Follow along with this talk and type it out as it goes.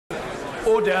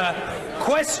Order.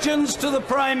 Questions to the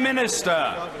Prime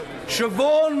Minister.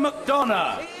 Siobhan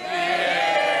McDonough.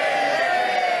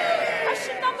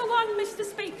 Question number 1, Mr.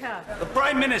 Speaker. The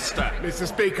Prime Minister. Mr.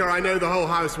 Speaker, I know the whole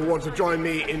House will want to join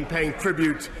me in paying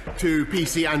tribute to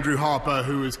PC Andrew Harper,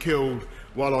 who was killed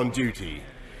while on duty.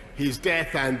 His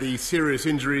death and the serious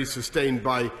injuries sustained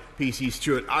by PC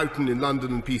Stuart Oughton in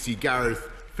London and PC Gareth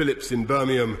Phillips in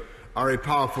Birmingham are a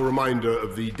powerful reminder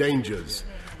of the dangers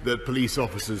that police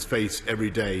officers face every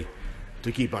day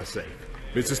to keep us safe.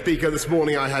 Mr. Speaker, this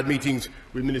morning I had meetings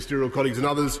with ministerial colleagues and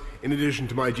others. In addition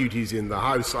to my duties in the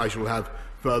House, I shall have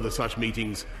further such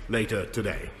meetings later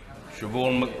today.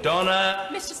 Siobhan McDonough.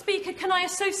 Mr. Speaker, can I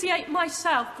associate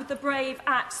myself with the brave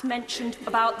acts mentioned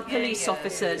about the police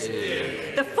officers?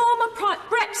 The former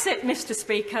Brexit, Mr.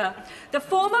 Speaker. The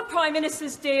former Prime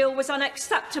Minister's deal was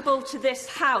unacceptable to this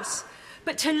House.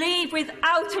 But to leave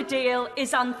without a deal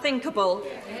is unthinkable.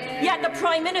 Yet the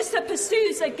Prime Minister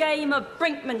pursues a game of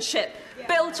brinkmanship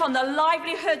built on the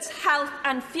livelihoods, health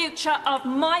and future of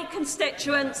my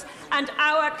constituents and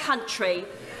our country.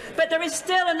 But there is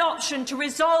still an option to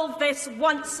resolve this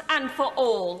once and for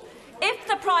all. If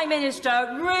the Prime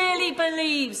Minister really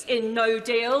believes in no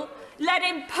deal, let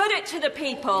him put it to the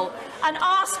people and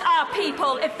ask our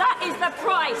people if that is the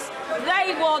price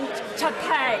they want to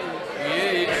pay.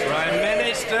 Prime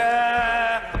Minister.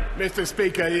 Mr.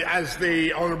 Speaker, as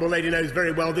the honourable lady knows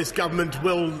very well, this government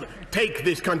will take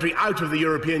this country out of the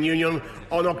European Union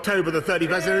on October the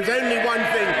 31st. There is only one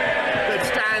thing that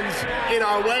stands in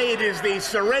our way. It is the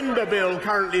surrender bill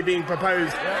currently being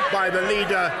proposed by the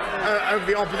leader of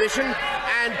the opposition.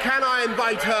 And can I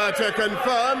invite her to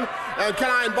confirm, can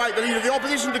I invite the Leader of the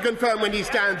Opposition to confirm when he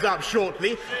stands up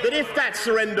shortly, that if that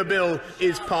surrender bill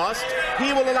is passed,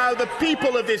 he will allow the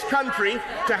people of this country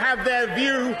to have their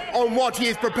view on what he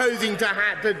is proposing to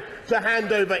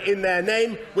hand over in their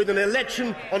name with an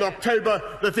election on October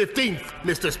the 15th,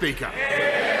 Mr. Speaker.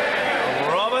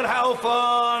 Robert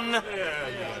Halfon.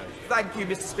 Thank you,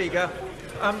 Mr. Speaker.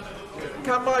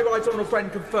 Can my right honourable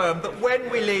friend confirm that when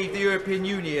we leave the European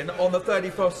Union on the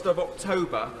 31st of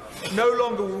October, no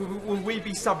longer will we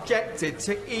be subjected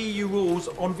to EU rules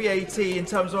on VAT in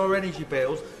terms of our energy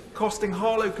bills, costing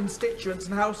Harlow constituents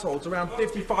and households around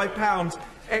 £55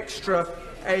 extra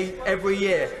every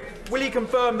year? Will he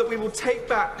confirm that we will take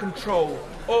back control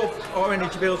of our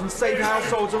energy bills and save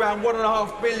households around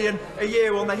 £1.5 billion a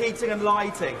year on the heating and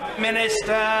lighting?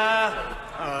 Minister.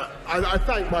 I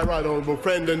thank my right honourable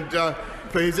friend and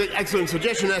for his excellent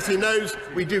suggestion. As he knows,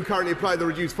 we do currently apply the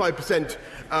reduced 5%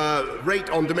 rate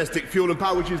on domestic fuel and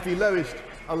power, which is the lowest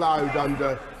allowed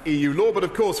under EU law. But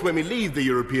of course, when we leave the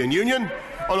European Union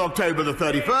on October the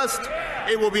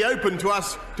 31st, it will be open to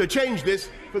us to change this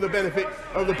for the benefit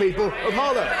of the people of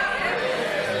Harlow.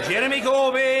 Jeremy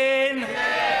Corbyn.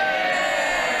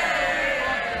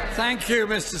 Thank you,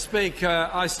 Mr. Speaker.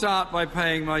 I start by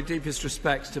paying my deepest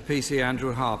respects to PC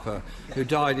Andrew Harper, who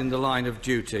died in the line of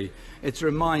duty. It's a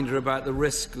reminder about the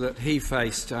risk that he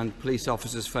faced and police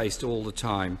officers faced all the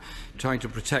time, trying to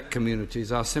protect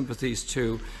communities. Our sympathies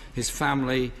to his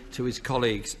family, to his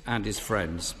colleagues and his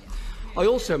friends. I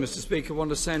also, Mr. Speaker, want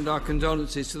to send our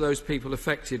condolences to those people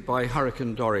affected by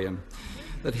Hurricane Dorian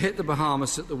that hit the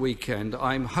Bahamas at the weekend.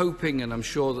 I'm hoping and I'm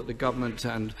sure that the government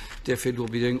and DFID will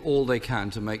be doing all they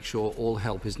can to make sure all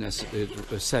help is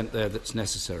sent there that's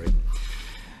necessary.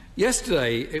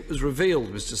 Yesterday, it was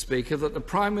revealed, Mr. Speaker, that the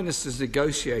Prime Minister's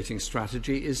negotiating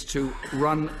strategy is to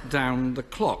run down the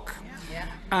clock,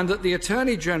 and that the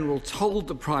Attorney-General told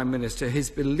the Prime Minister his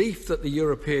belief that the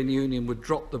European Union would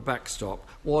drop the backstop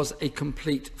was a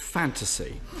complete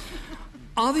fantasy.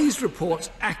 Are these reports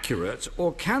accurate,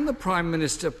 or can the Prime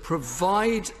Minister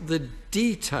provide the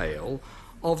detail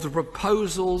of the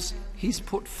proposals he's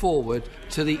put forward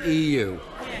to the EU?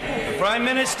 The Prime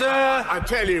Minister. I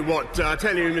tell you,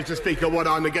 Mr. Speaker, what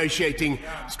our negotiating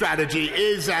strategy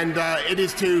is, and it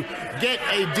is to get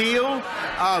a deal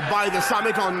by the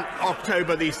summit on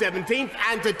October the 17th,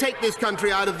 and to take this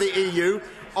country out of the EU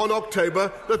on October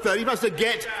the 31st, to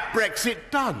get Brexit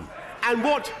done. And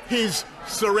what his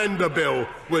surrender bill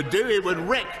would do, it would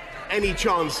wreck any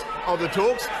chance of the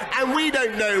talks, and we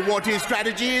don't know what his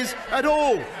strategy is at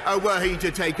all were he to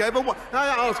take over.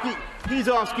 He's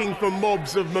asking for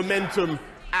mobs of momentum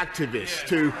activists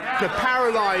to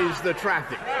paralyse the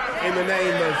traffic in the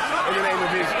name of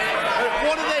his.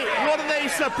 What are they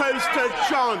supposed to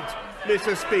chant,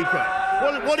 Mr.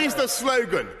 Speaker? What is the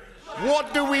slogan?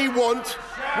 What do we want?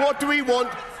 What do we want?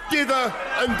 Dither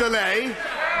and delay.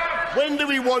 When do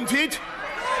we want it?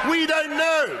 We don't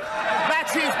know.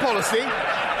 That's his policy.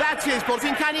 That's his policy.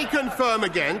 And can he confirm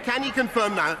again, can he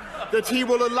confirm now, that he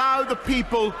will allow the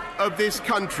people of this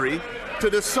country to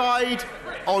decide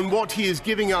on what he is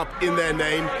giving up in their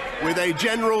name with a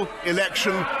general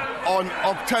election on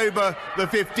October the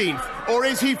 15th? Or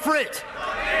is he for it?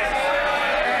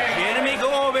 Jeremy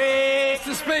Corbyn.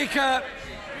 Mr. Speaker,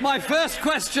 my first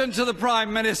question to the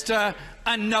Prime Minister,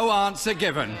 and no answer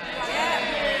given.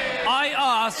 I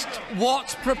asked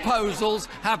what proposals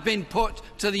have been put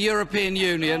to the European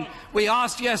Union. We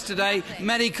asked yesterday,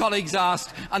 many colleagues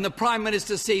asked, and the Prime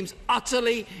Minister seems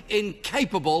utterly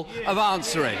incapable of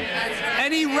answering.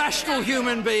 Any rational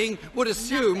human being would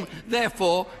assume,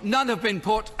 therefore, none have been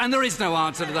put, and there is no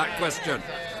answer to that question.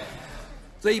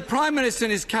 The Prime Minister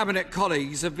and his Cabinet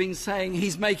colleagues have been saying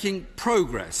he's making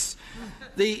progress.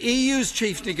 The EU's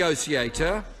chief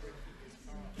negotiator,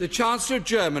 the Chancellor of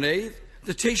Germany,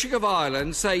 the Taoiseach of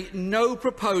Ireland say no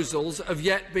proposals have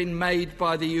yet been made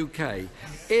by the UK.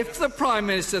 If the Prime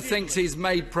Minister thinks he's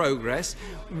made progress,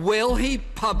 will he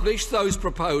publish those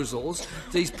proposals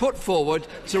that he's put forward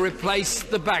to replace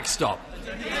the backstop?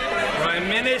 Prime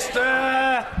Minister.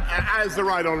 As the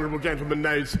right honourable gentleman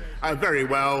knows very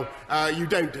well, you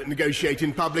don't negotiate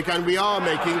in public, and we are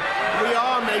making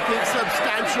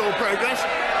substantial progress,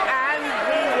 and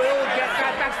we will get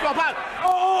that backstop out.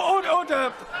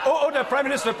 Order, Prime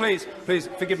Minister, please,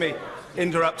 forgive me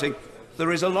interrupting.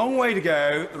 There is a long way to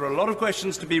go. There are a lot of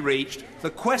questions to be reached.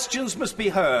 The questions must be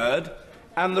heard,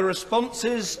 and the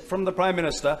responses from the Prime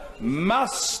Minister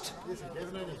must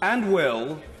and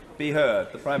will be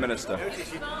heard. The Prime Minister.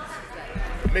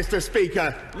 Mr.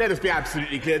 Speaker, let us be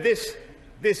absolutely clear. This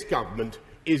government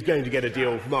is going to get a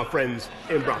deal from our friends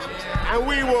in Brussels, and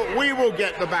we will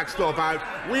get the backstop out.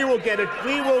 We will get an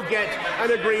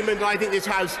agreement. I think this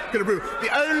House can approve. The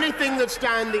only thing that's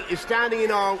standing in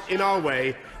our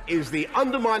way is the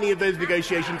undermining of those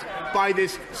negotiations by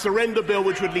this surrender bill,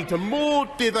 which would lead to more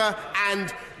dither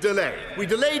and delay. We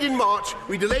delayed in March,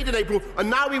 we delayed in April, and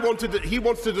now he wants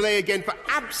to delay again for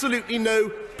absolutely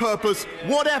no purpose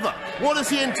whatever. What does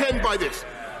he intend by this?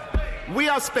 We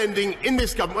are spending, in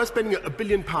this government, we're spending £1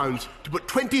 billion to put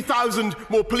 20,000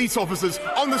 more police officers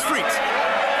on the streets.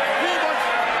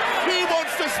 He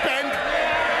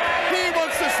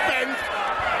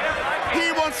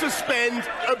wants to spend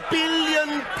 £1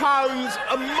 billion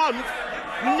a month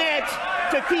net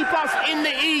to keep us in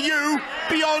the EU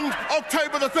beyond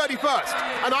October the 31st,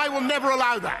 and I will never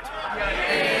allow that.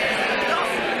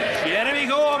 Jeremy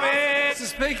Corbyn. Mr.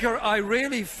 Speaker, I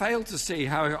really fail to see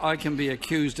how I can be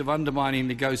accused of undermining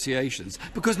negotiations,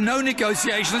 because no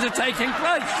negotiations are taking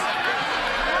place.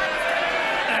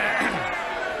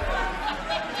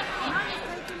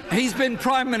 He's been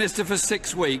Prime Minister for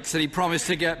 6 weeks and he promised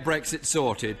to get Brexit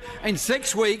sorted. In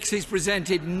 6 weeks he's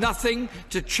presented nothing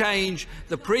to change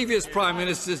the previous Prime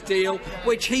Minister's deal,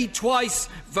 which he twice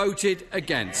voted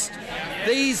against.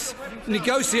 These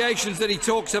negotiations that he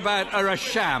talks about are a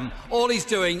sham. All he's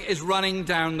doing is running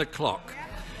down the clock.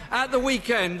 At the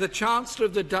weekend, the Chancellor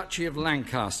of the Duchy of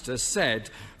Lancaster said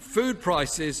food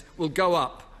prices will go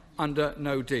up under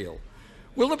no deal.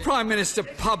 Will the Prime Minister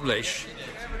publish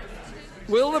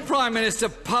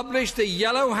the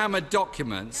Yellowhammer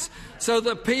documents so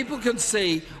that people can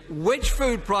see which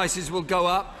food prices will go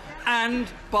up and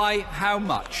by how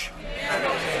much?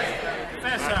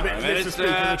 Mr.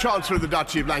 Speaker, the Chancellor of the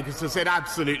Duchy of Lancaster said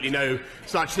absolutely no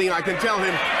such thing. I can tell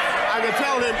him that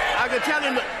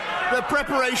the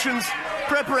preparations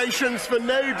for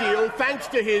no deal, thanks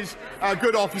to his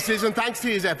good offices and thanks to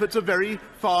his efforts, are very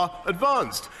far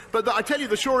advanced. But I tell you,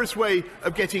 the surest way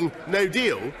of getting no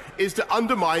deal is to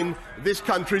undermine this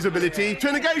country's ability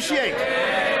to negotiate,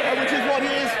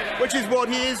 which is what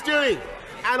he is doing.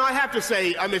 And I have to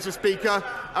say, Mr. Speaker,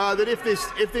 that if this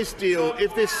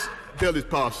bill is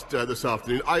passed this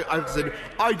afternoon, I have to say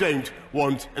I don't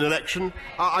want an election.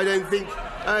 I don't think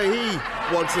he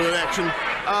wants an election.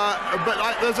 But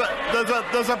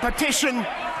there's a petition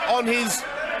on his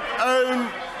own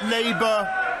Labour.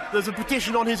 There's a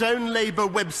petition on his own Labour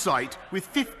website with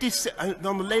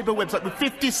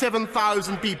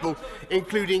 57,000 people,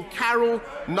 including Carol,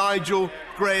 Nigel,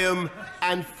 Graham,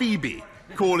 and Phoebe,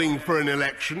 calling for an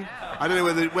election. I don't know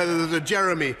whether there's a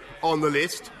Jeremy on the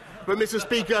list. But, Mr.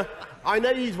 Speaker, I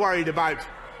know he's worried about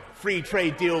free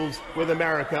trade deals with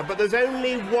America, but there's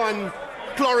only one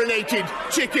chlorinated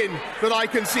chicken that I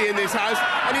can see in this House,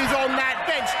 and he's on that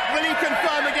bench. Will he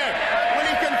confirm again? Will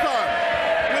he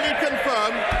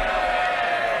confirm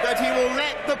that he will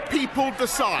let the people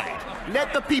decide?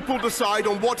 Let the people decide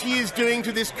on what he is doing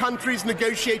to this country's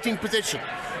negotiating position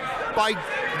by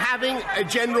having a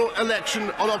general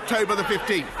election on October the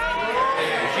 15th.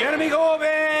 Jeremy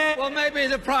Corbyn. Well, maybe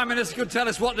maybe the Prime Minister could tell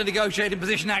us what the negotiating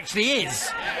position actually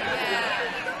is.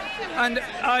 And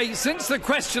since the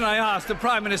question I asked, the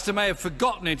Prime Minister may have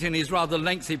forgotten it in his rather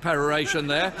lengthy peroration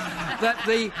there, that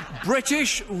the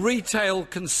British Retail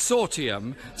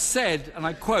Consortium said, and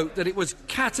I quote, that it was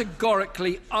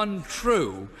categorically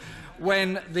untrue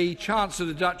when the Chancellor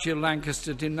of the Duchy of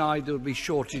Lancaster denied there would be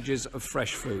shortages of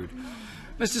fresh food.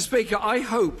 Mr. Speaker, I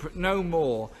hope no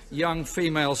more young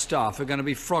female staff are going to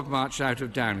be frog-marched out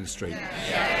of Downing Street.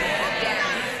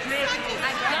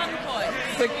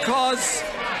 Because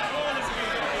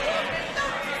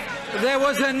there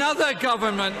was another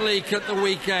government leak at the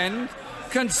weekend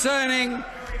concerning,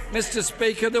 Mr.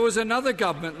 Speaker, there was another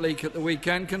government leak at the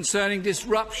weekend concerning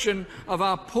disruption of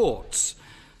our ports.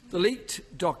 The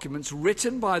leaked documents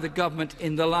written by the government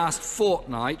in the last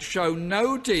fortnight show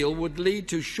no deal would lead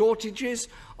to shortages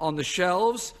on the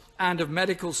shelves and of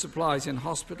medical supplies in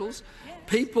hospitals.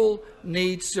 People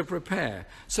need to prepare.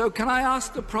 So can I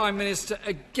ask the Prime Minister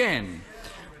again,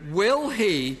 will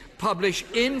he publish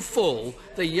in full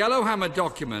the Yellowhammer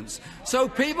documents so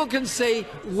people can see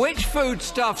which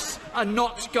foodstuffs are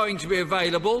not going to be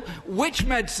available, which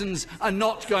medicines are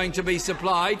not going to be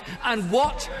supplied, and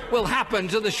what will happen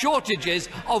to the shortages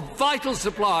of vital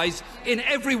supplies in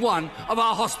every one of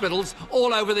our hospitals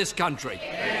all over this country?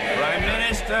 Prime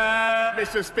Minister.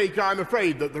 Mr. Speaker, I'm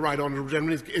afraid that the Right Honourable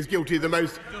Gentleman is guilty of the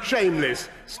most shameless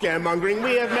scaremongering.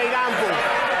 We have made ample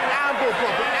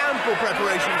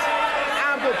preparations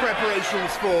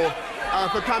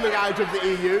for coming out of the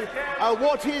EU.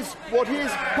 What his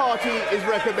party is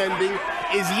recommending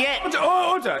is yet...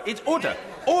 Order! It's order!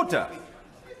 Order!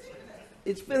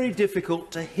 It's very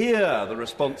difficult to hear the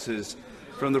responses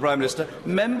from the Prime Minister.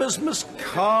 Members must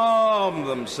calm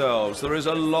themselves. There is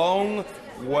a long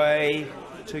way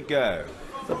to go.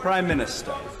 The Prime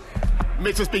Minister.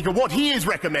 Mr. Speaker, what he is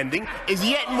recommending is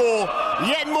yet more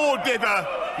dither,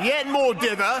 yet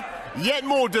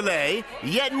more delay,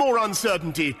 yet more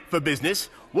uncertainty for business.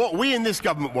 What we in this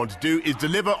government want to do is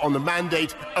deliver on the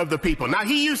mandate of the people. Now,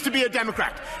 he used to be a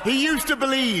Democrat. He used to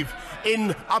believe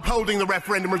in upholding the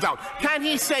referendum result. Can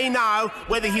he say now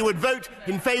whether he would vote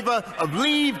in favour of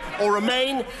leave or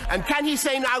remain? And can he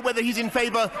say now whether he's in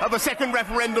favour of a second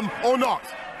referendum or not?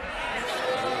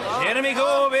 Jeremy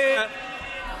Corbyn.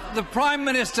 The Prime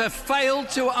Minister failed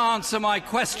to answer my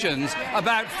questions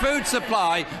about food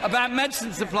supply, about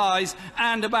medicine supplies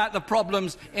and about the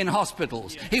problems in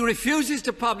hospitals. He refuses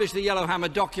to publish the Yellowhammer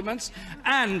documents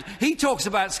and he talks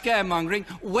about scaremongering.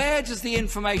 Where does the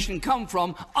information come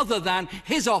from other than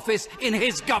his office in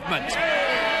his government?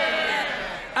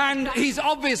 And he's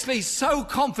obviously so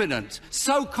confident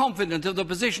of the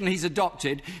position he's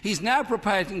adopted, he's now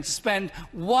prepared to spend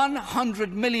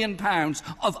 £100 million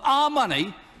of our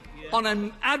money on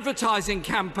an advertising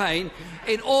campaign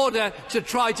in order to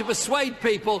try to persuade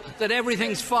people that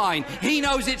everything's fine. He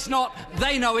knows it's not,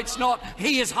 they know it's not,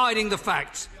 he is hiding the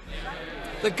facts.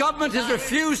 The government has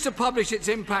refused to publish its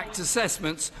impact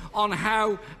assessments on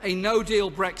how a no-deal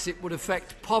Brexit would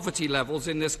affect poverty levels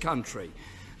in this country.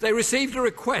 They received a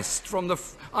request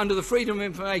under the Freedom of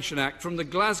Information Act from the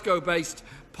Glasgow-based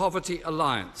Poverty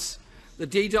Alliance. The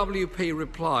DWP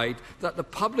replied that the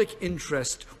public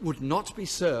interest would not be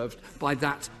served by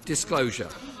that disclosure.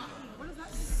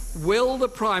 Will the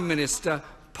Prime Minister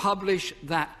publish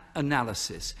that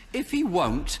analysis? If he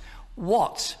won't,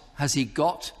 what has he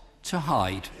got to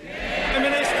hide?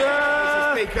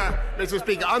 Mr.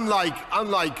 Speaker,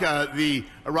 unlike the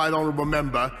Right Honourable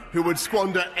Member, who would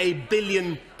squander £1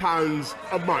 billion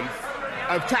a month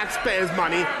of taxpayers'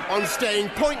 money on staying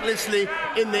pointlessly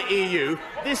in the EU,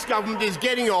 this government is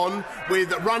getting on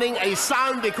with running a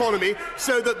sound economy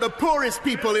so that the poorest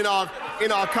people in our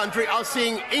country are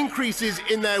seeing increases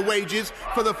in their wages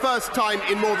for the first time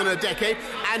in more than a decade.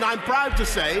 And I'm proud to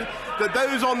say that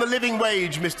those on the living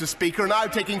wage, Mr. Speaker, are now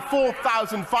taking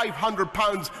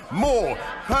 £4,500 more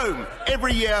home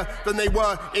every year than they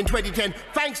were in 2010,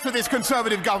 thanks to this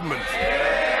Conservative government.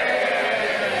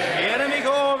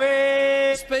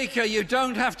 Speaker, you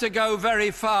don't have to go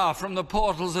very far from the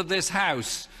portals of this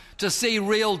House to see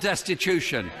real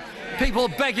destitution. People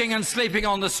begging and sleeping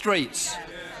on the streets.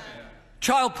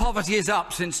 Child poverty is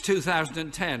up since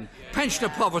 2010. Pensioner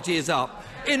poverty is up.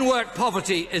 In-work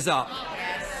poverty is up.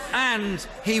 And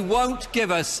he won't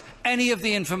give us any of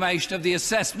the information of the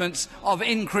assessments of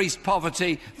increased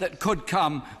poverty that could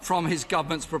come from his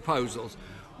government's proposals.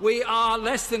 We are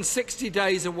less than 60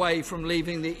 days away from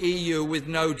leaving the EU with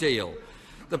no deal.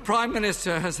 The Prime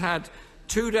Minister has had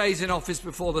 2 days in office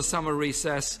before the summer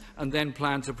recess, and then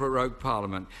planned to prorogue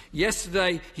Parliament.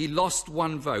 Yesterday, he lost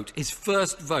one vote, his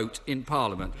first vote in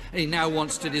Parliament, and he now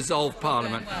wants to dissolve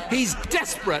Parliament. He's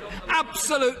desperate,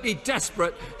 absolutely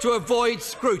desperate, to avoid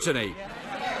scrutiny.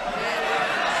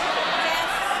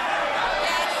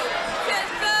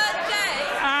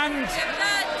 And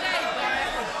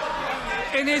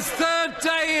in his third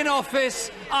day in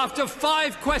office, after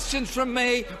 5 questions from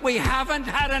me, we haven't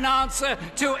had an answer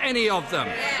to any of them.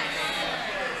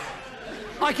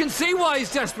 I can see why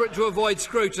he's desperate to avoid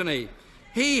scrutiny.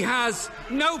 He has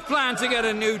no plan to get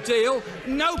a new deal,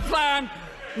 no plan,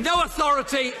 no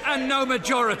authority and no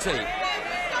majority.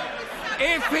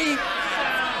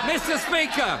 Mr.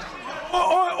 Speaker.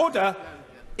 Order.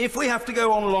 If we have to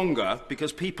go on longer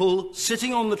because people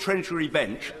sitting on the Treasury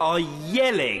bench are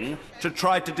yelling to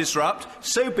try to disrupt,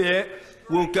 so be it,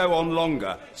 we'll go on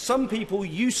longer. Some people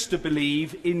used to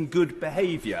believe in good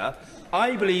behaviour.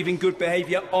 I believe in good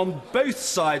behaviour on both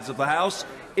sides of the House.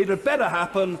 It had better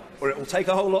happen, or it will take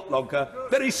a whole lot longer.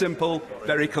 Very simple,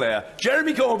 very clear.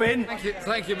 Jeremy Corbyn.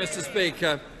 Thank you, Mr.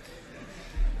 Speaker.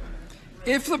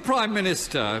 If the Prime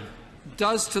Minister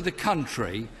does to the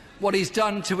country what he's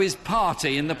done to his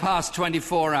party in the past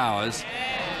 24 hours,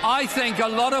 I think a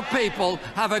lot of people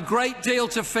have a great deal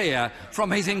to fear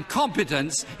from his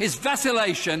incompetence, his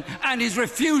vacillation and his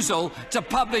refusal to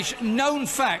publish known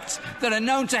facts that are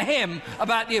known to him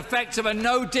about the effects of a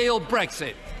no-deal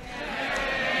Brexit.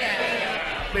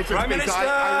 Mr. Speaker,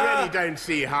 I really don't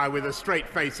see how, with a straight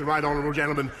face, the right honourable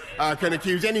gentleman can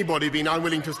accuse anybody of being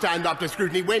unwilling to stand up to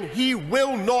scrutiny when he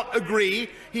will not agree.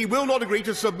 He will not agree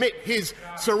to submit his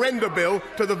surrender bill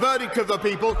to the verdict of the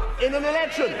people in an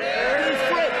election.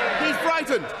 He's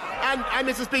frightened. And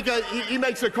Mr. Speaker, he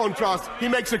makes a contrast. He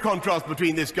makes a contrast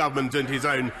between this government and his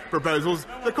own proposals.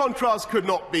 The contrast could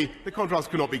not be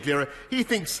clearer. He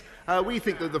thinks we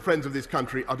think that the friends of this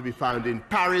country are to be found in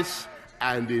Paris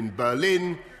and in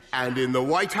Berlin and in the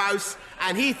White House,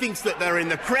 and he thinks that they're in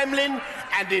the Kremlin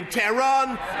and in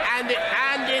Tehran and in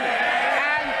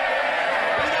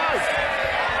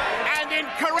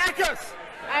Caracas.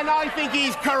 And I think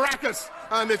he's Caracas,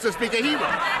 Mr. Speaker.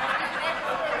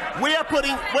 We're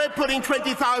putting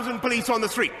 20,000 police on the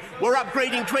street. We're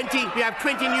upgrading 20. We have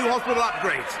 20 new hospital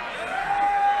upgrades.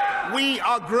 We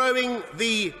are growing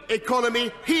the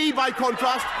economy. He, by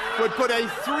contrast, would put a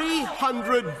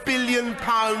 £300 billion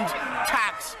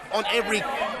tax on every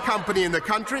company in the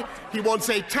country. He wants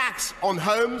a tax on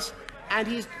homes, and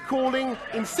he's calling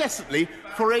incessantly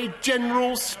for a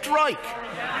general strike.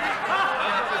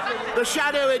 The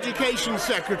Shadow Education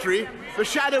Secretary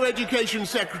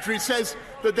says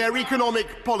that their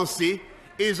economic policy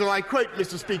is, and I quote,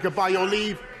 Mr. Speaker, by your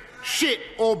leave, shit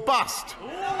or bust.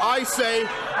 I say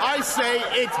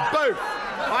it's both.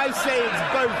 I say it's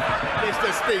both,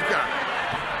 Mr. Speaker.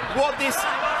 What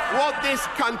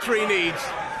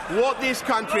this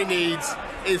country needs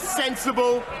is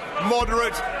sensible,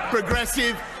 moderate,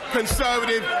 progressive,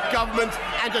 conservative government,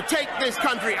 and to take this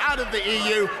country out of the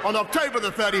EU on October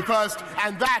the 31st,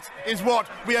 and that is what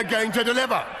we are going to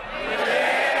deliver.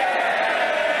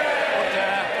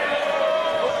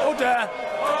 Order.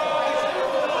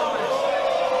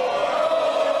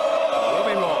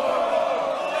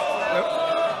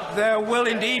 There will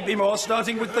indeed be more,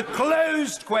 starting with the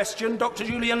closed question. Dr.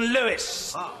 Julian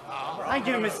Lewis. Thank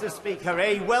you, Mr. Speaker.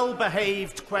 A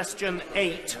well-behaved question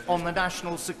 8 on the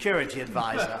National Security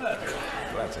Advisor.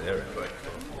 Glad to hear it.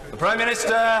 The Prime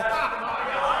Minister.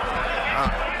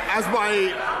 As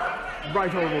my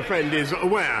right honourable friend is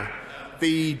aware,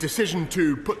 the decision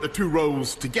to put the two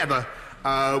roles together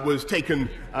was taken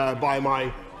by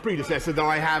my predecessor, though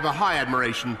I have a high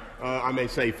admiration, I may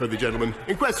say, for the gentleman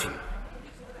in question.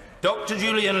 Dr.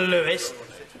 Julian Lewis.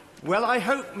 Well, I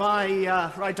hope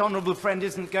my right honourable friend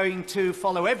isn't going to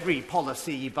follow every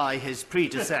policy by his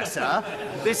predecessor.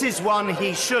 This is one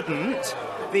he shouldn't.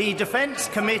 The Defence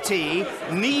Committee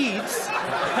needs...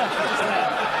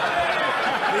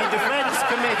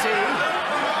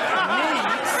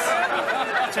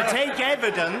 to take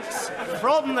evidence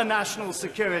from the National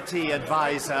Security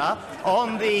Advisor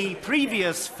on the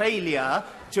previous failure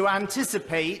to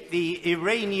anticipate the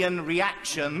Iranian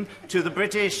reaction to the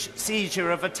British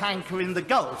seizure of a tanker in the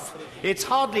Gulf. It's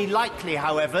hardly likely,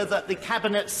 however, that the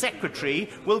Cabinet Secretary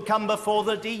will come before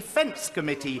the Defence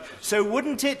Committee. So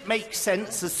wouldn't it make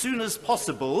sense as soon as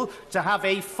possible to have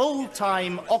a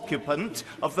full-time occupant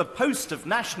of the post of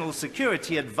National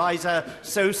Security Advisor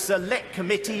so select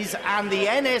committees and the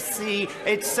NSC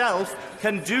itself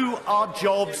can do our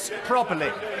jobs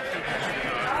properly?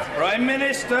 Prime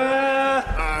Minister!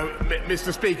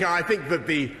 Mr. Speaker, I think that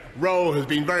the role has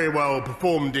been very well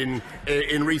performed in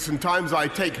recent times. I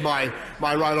take my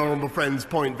right honourable friend's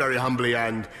point very humbly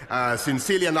and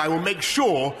sincerely, and I will make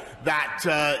sure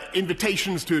that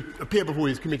invitations to appear before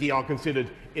his committee are considered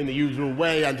in the usual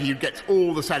way, and he gets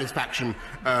all the satisfaction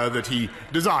that he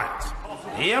desires.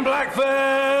 Ian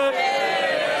Blackford!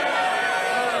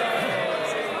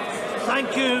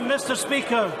 Thank you, Mr.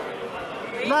 Speaker.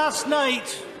 Last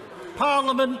night,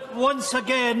 Parliament once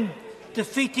again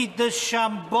defeated this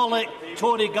shambolic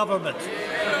Tory government.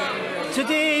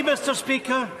 Today, Mr.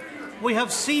 Speaker, we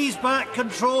have seized back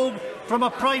control from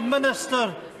a Prime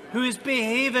Minister who is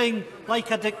behaving like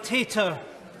a dictator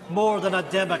more than a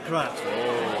democrat.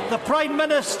 The Prime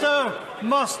Minister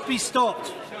must be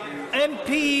stopped.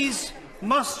 MPs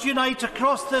must unite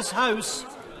across this House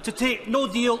to take no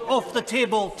deal off the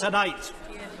table tonight.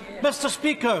 Mr.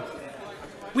 Speaker,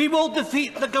 we will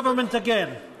defeat the government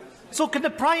again. So can the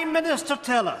Prime Minister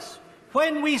tell us,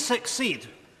 when we succeed,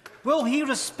 will he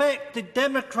respect the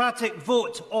democratic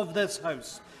vote of this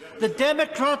House, the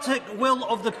democratic will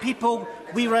of the people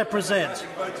we represent,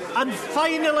 and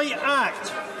finally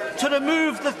act to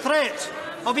remove the threat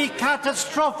of a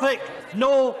catastrophic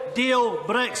no-deal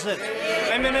Brexit?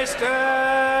 Prime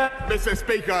Minister! Mr.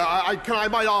 Speaker, I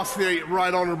might ask the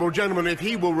right honourable gentleman if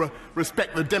he will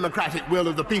respect the democratic will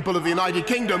of the people of the United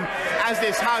Kingdom, as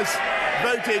this House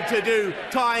voted to do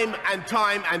time and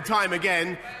time and time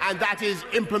again, and that is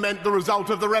implement the result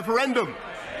of the referendum.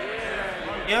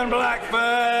 Ian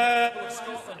Blackford!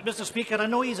 Mr. Speaker, I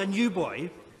know he's a new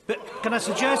boy, but can I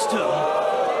suggest to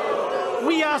him,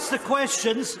 we ask the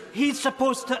questions, he's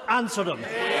supposed to answer them.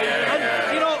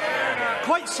 And, you know,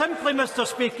 quite simply, Mr.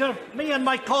 Speaker, me and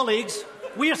my colleagues,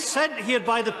 we are sent here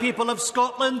by the people of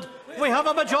Scotland. We have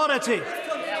a majority.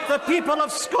 The people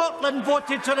of Scotland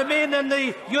voted to remain in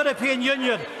the European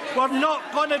Union. We're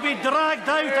not going to be dragged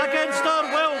out against our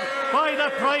will by the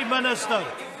Prime Minister.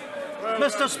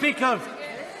 Mr. Speaker,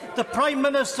 the Prime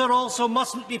Minister also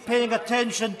mustn't be paying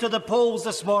attention to the polls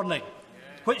this morning,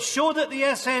 which show that the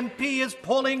SNP is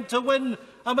polling to win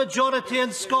a majority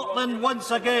in Scotland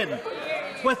once again,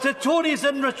 with the Tories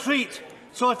in retreat.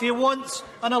 So if he wants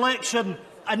an election,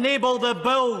 enable the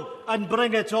bill and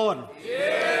bring it on.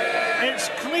 It's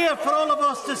clear for all of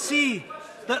us to see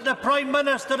that the Prime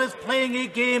Minister is playing a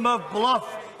game of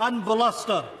bluff and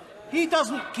bluster. He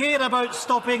doesn't care about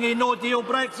stopping a no-deal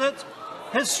Brexit.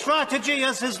 His strategy,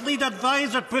 as his lead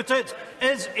adviser put it,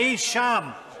 is a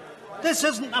sham. This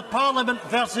isn't a Parliament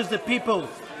versus the people.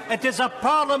 It is a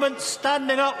Parliament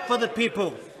standing up for the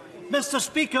people. Mr.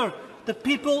 Speaker, the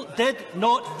people did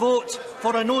not vote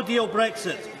for a no-deal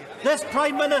Brexit. This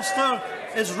Prime Minister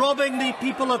is robbing the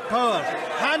people of power,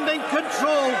 handing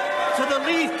control to the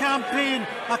Leave campaign,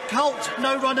 a cult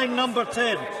now running number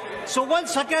 10. So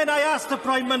once again I ask the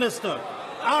Prime Minister,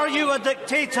 are you a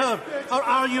dictator or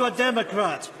are you a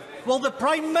democrat? Will the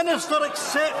Prime Minister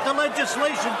accept the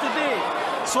legislation today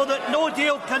so that no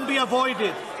deal can be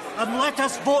avoided? And let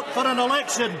us vote for an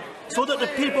election so that the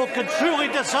people can truly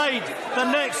decide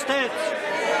the next steps.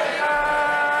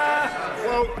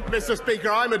 Well, Mr. Speaker,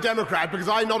 I'm a Democrat because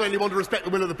I not only want to respect the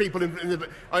will of the people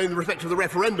in respect of the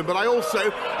referendum, but I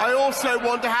also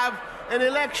want to have an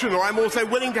election, or I'm also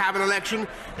willing to have an election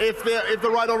if the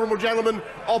right honourable gentleman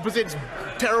opposite's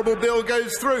terrible bill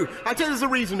goes through. I tell you there's a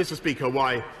reason, Mr. Speaker,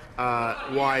 why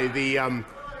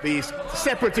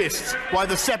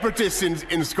the separatists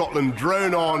in Scotland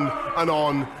drone on and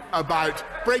on about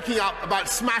breaking up, about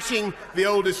smashing the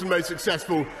oldest and most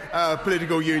successful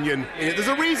political union in it. There's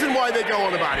a reason why they go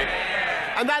on about it,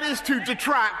 and that is to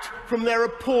detract from their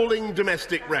appalling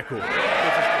domestic record. They are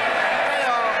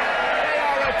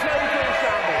a total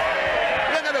shambles.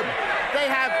 Look at them.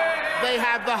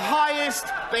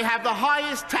 They have the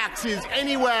highest taxes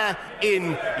anywhere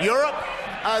in Europe.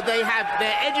 They have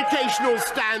their educational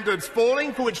standards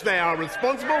falling, for which they are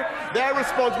responsible. They're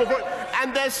responsible for it.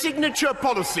 And their signature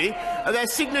policy,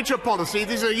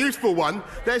 this is a useful one,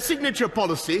 their signature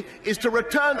policy is to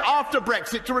return, after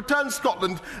Brexit, to return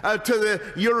Scotland to the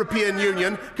European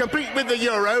Union, complete with the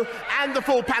euro and the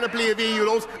full panoply of EU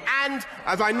laws, and,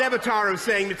 as I never tire of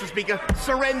saying, Mr. Speaker,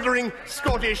 surrendering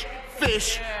Scottish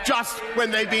fish just when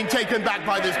they've been taken back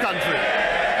by this country.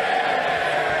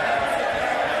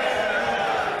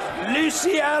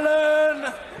 Lucy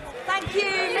Allen. Thank you,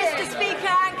 Mr.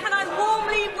 Speaker, and can I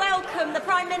warmly welcome the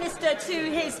Prime Minister to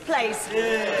his place.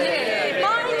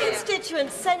 My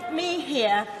constituents sent me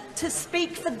here to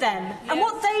speak for them. Yes. And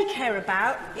what they care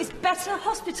about is better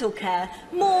hospital care,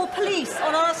 more police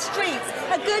on our streets,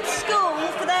 a good school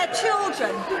for their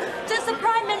children. Does the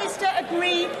Prime Minister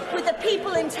agree with the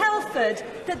people in Telford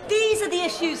that these are the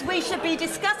issues we should be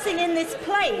discussing in this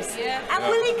place? Yeah. And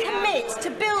will he commit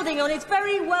to building on his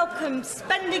very welcome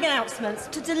spending announcements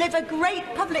to deliver great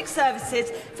public services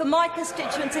for my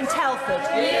constituents in Telford?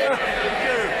 Yeah.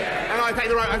 And I thank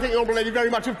the Honourable Lady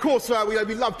very much. Of course,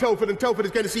 we love Telford, and Telford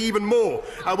is going to see even more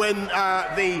when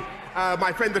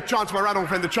my friend the Chancellor, my right honourable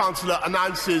friend the Chancellor,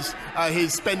 announces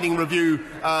his spending review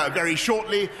very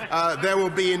shortly. There will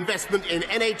be investment in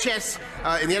NHS,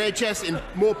 in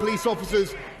more police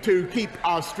officers to keep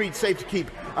our streets safe, to keep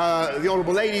the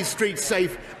Honourable Lady's streets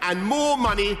safe, and more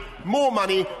money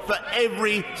for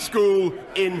every school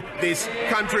in this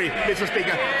country, Mr.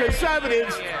 Speaker.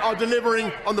 Conservatives are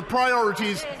delivering on the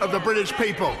priorities of the British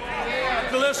people.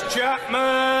 Nicholas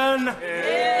Chapman.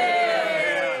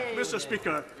 Mr.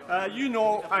 Speaker, you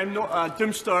know I'm not a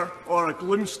doomster or a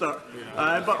gloomster,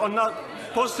 but on that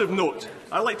positive note,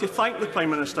 I'd like to thank the Prime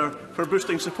Minister for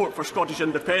boosting support for Scottish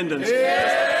independence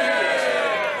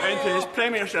into his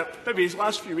premiership, maybe his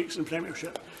last few weeks in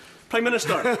premiership. Prime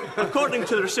Minister, according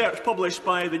to the research published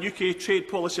by the UK Trade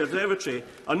Policy Observatory,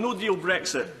 a no-deal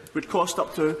Brexit would cost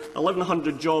up to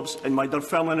 1,100 jobs in my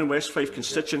Dunfermline and West Fife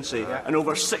constituency and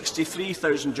over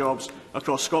 63,000 jobs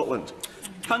across Scotland.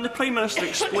 Can the Prime Minister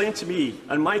explain to me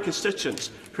and my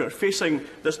constituents who are facing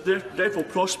this dreadful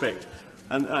prospect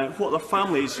and what their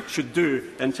families should do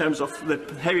in terms of the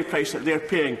heavy price that they're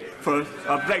paying for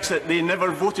a Brexit they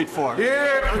never voted for?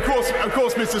 Yeah, of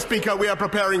course, Mr. Speaker, we are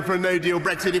preparing for a no-deal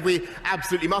Brexit if we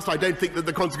absolutely must. I don't think that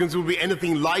the consequences will be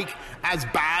anything like as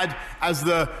bad as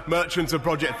the merchants of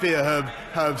Project Fear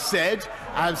have said.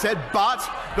 But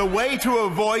the way to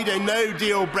avoid a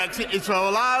no-deal Brexit is to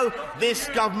allow this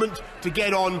government to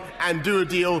get on and do a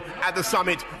deal at the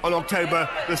summit on October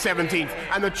the 17th.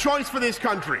 And the choice for this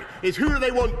country is who do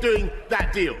they want doing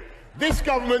that deal? This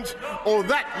government or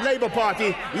that Labour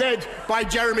Party led by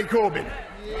Jeremy Corbyn?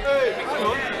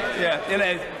 Yeah, you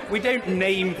know, we don't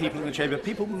name people in the chamber.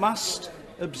 People must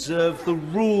observe the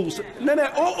rules. No,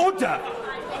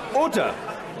 order.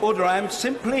 I am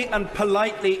simply and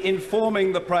politely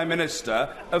informing the Prime Minister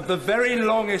of the very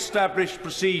long-established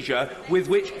procedure with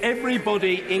which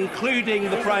everybody,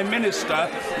 including the Prime Minister,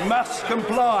 must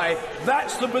comply.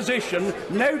 That's the position.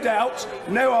 No doubt,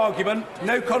 no argument,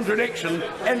 no contradiction.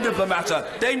 End of the matter.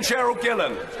 Dame Cheryl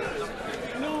Gillan.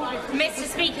 Mr.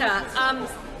 Speaker,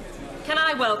 can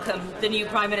I welcome the new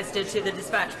Prime Minister to the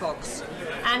dispatch box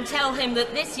and tell him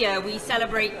that this year we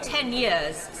celebrate 10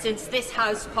 years since this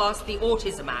House passed the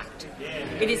Autism Act.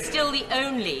 It is still the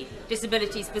only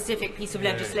disability-specific piece of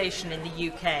legislation in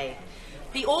the UK.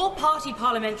 The all-party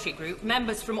parliamentary group,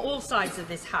 members from all sides of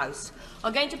this House,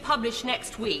 are going to publish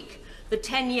next week the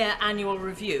 10-year annual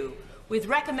review with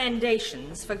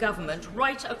recommendations for government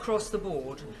right across the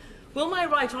board. Will my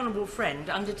right honourable friend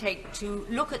undertake to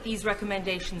look at these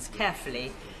recommendations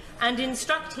carefully and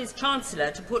instruct his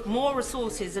Chancellor to put more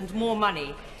resources and more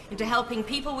money into helping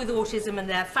people with autism and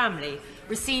their family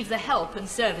receive the help and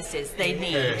services they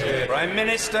need? Prime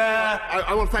Minister.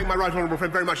 I want to thank my right honourable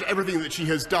friend very much for everything that she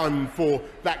has done for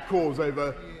that cause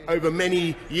over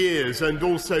many years, and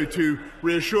also to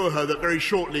reassure her that very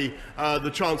shortly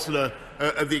the Chancellor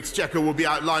of the Exchequer will be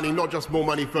outlining not just more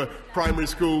money for primary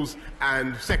schools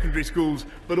and secondary schools,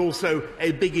 but also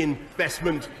a big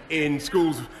investment in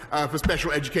schools for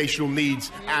special educational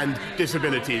needs and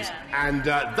disabilities. And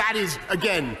that is,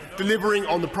 again, delivering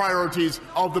on the priorities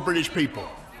of the British people.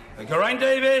 Geraint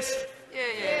Davis.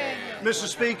 Mr.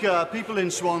 Speaker, people in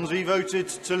Swansea voted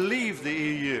to leave the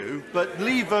EU, but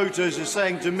Leave voters are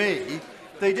saying to me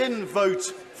they didn't vote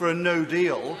for a no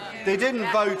deal. They didn't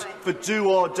vote for do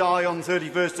or die on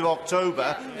 31st of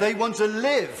October. They want to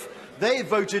live. They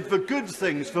voted for good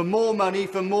things, for more money,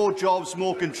 for more jobs,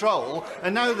 more control,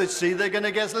 and now they see they're going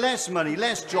to get less money,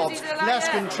 less jobs, less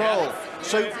control.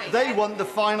 So they want the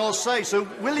final say. So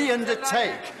will he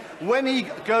undertake, when he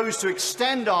goes to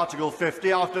extend Article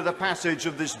 50 after the passage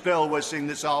of this bill we're seeing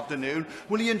this afternoon,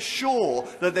 will he ensure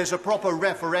that there's a proper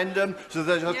referendum so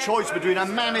there's a choice between a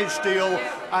managed deal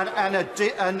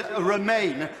and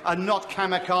remain and not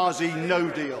kamikaze no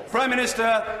deal? Prime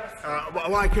Minister.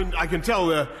 Well, I can tell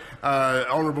the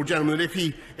honourable gentleman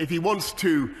that if he wants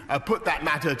to put that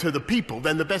matter to the people,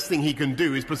 then the best thing he can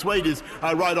do is persuade his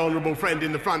right honourable friend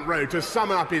in the front row to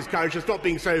summon up his courage, to stop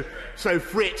being so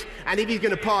frit, and if he's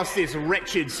going to pass this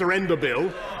wretched surrender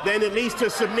bill, then at least to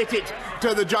submit it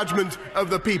to the judgment of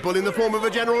the people in the form of a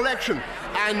general election.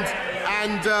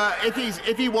 And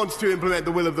if he wants to implement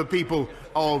the will of the people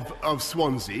of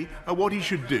Swansea, what he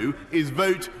should do is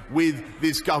vote with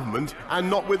this government and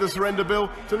not with the surrender bill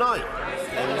tonight.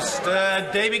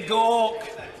 Mr. David Gawke.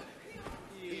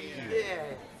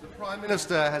 The Prime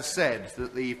Minister has said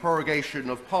that the prorogation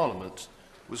of Parliament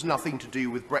was nothing to do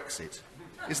with Brexit.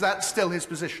 Is that still his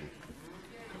position?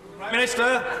 Prime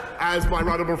Minister. As my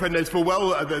right honourable friend knows full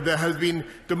well, there has been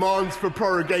demands for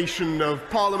prorogation of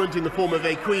Parliament in the form of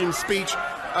a Queen's speech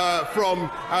from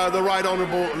the right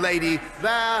honourable lady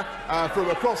there,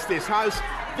 from across this House.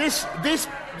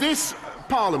 This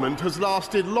Parliament has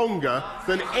lasted longer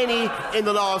than any in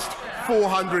the last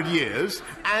 400 years,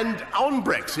 and on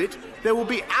Brexit there will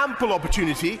be ample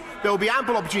opportunity. There will be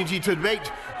ample opportunity to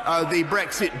debate the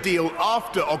Brexit deal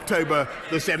after October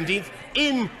the 17th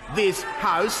in this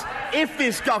House if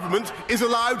this government is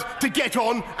allowed to get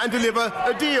on and deliver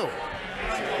a deal.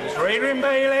 Mr. Adrian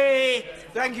Bailey.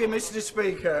 Thank you, Mr.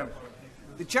 Speaker.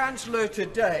 The Chancellor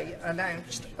today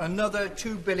announced another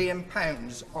 £2 billion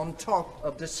on top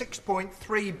of the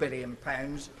 £6.3 billion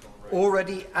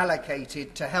already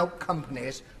allocated to help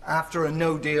companies after a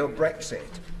no-deal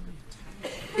Brexit.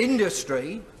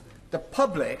 Industry, the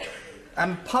public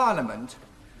and Parliament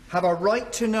have a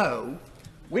right to know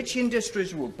which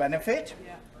industries will benefit,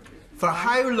 for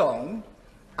how long,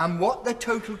 and what the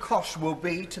total cost will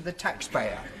be to the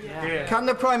taxpayer. Can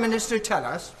the Prime Minister tell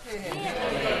us?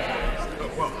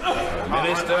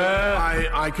 Minister.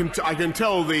 I can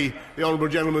tell the honourable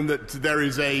gentleman that there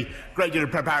is a great deal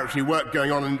of preparatory work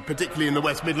going on, and particularly in the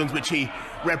West Midlands, which he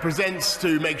represents,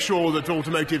 to make sure that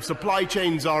automotive supply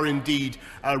chains are indeed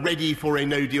ready for a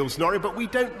no-deal scenario. But we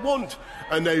don't want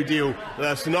a no-deal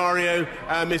scenario,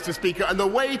 Mr. Speaker, and the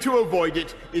way to avoid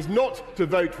it is not to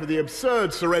vote for the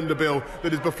absurd surrender bill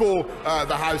that is before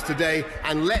the House today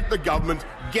and let the government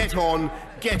get on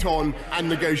and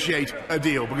negotiate a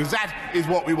deal, because that is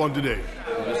what we want to do.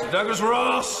 Mr. Douglas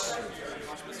Ross.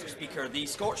 Mr. Speaker, the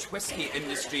Scotch whisky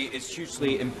industry is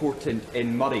hugely important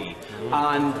in Murray,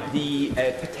 and the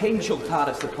potential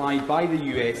tariffs applied by the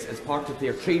US as part of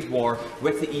their trade war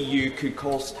with the EU could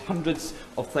cost hundreds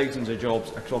of thousands of jobs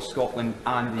across Scotland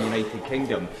and the United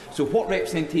Kingdom. So what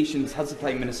representations has the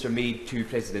Prime Minister made to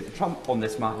President Trump on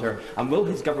this matter, and will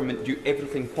his government do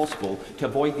everything possible to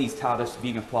avoid these tariffs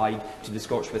being applied to the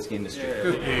Scotch whisky industry?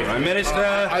 Prime Minister.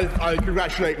 I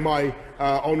congratulate my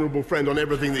honourable friend on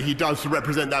everything that he does to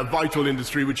represent that vital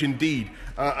industry, which indeed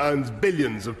earns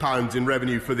billions of pounds in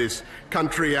revenue for this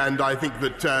country, and I think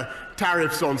that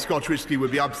tariffs on Scotch whisky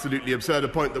would be absolutely absurd, a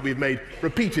point that we've made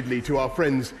repeatedly to our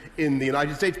friends in the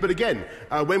United States. But again,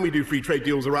 when we do free trade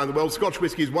deals around the world, Scotch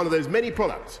whisky is one of those many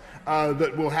products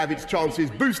that will have its chances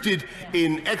boosted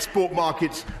in export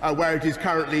markets where it is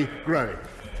currently growing.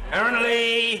 Aaron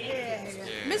Lee.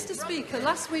 Mr. Speaker,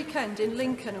 last weekend in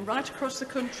Lincoln and right across the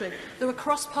country, there were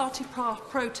cross-party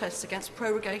protests against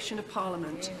prorogation of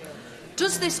Parliament.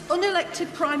 Does this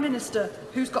unelected Prime Minister,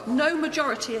 who's got no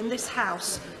majority in this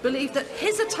House, believe that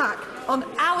his attack on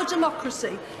our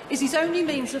democracy is his only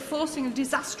means of forcing a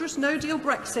disastrous no-deal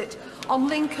Brexit on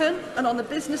Lincoln and on the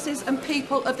businesses and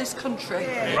people of this country?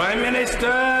 Prime Minister.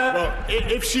 Well,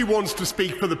 if she wants to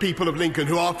speak for the people of Lincoln,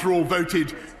 who after all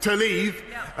voted to leave,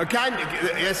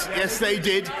 yes, they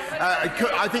did.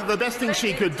 I think the best thing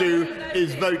she could do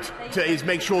is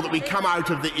make sure that we come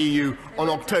out of the EU on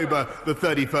October the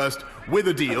 31st with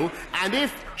a deal, and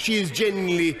if she is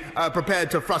genuinely prepared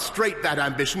to frustrate that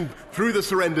ambition through the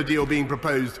surrender deal being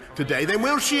proposed today, then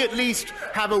will she at least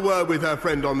have a word with her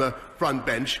friend on the front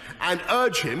bench and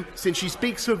urge him, since she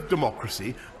speaks of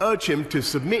democracy, urge him to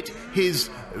submit his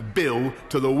bill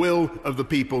to the will of the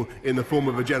people in the form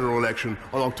of a general election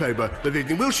on October the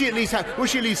 15th. Will she at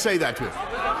least say that to him?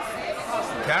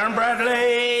 Karen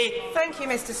Bradley. Thank you,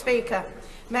 Mr. Speaker.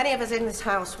 Many of us in this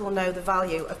House will know the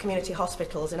value of community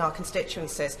hospitals in our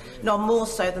constituencies, none more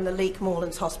so than the Leek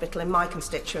Moorlands Hospital in my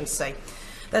constituency.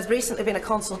 There's recently been a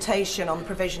consultation on the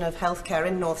provision of healthcare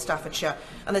in North Staffordshire,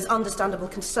 and there's understandable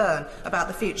concern about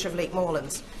the future of Leek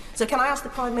Moorlands. So can I ask the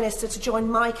Prime Minister to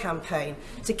join my campaign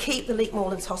to keep the Leek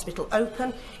Moorlands Hospital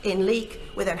open in Leek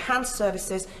with enhanced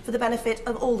services for the benefit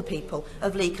of all the people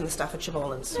of Leek and the Staffordshire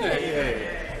Moorlands?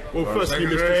 Well, firstly,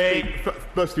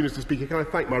 Mr. Speaker, can I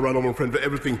thank my right honourable friend for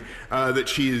everything that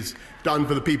she has done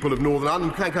for the people of Northern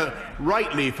Ireland, and thank her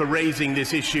rightly for raising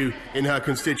this issue in her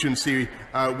constituency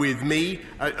with me.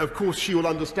 Of course, she will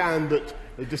understand that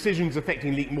decisions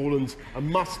affecting Leek Moorlands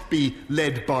must be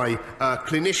led by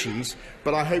clinicians,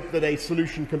 but I hope that a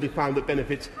solution can be found that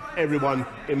benefits everyone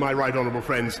in my right honourable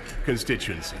friend's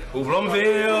constituency.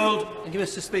 Blomfield. Thank you,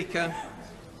 Mr. Speaker.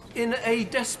 In a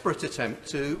desperate attempt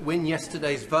to win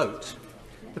yesterday's vote,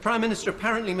 the Prime Minister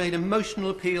apparently made emotional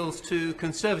appeals to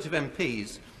Conservative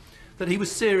MPs that he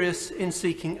was serious in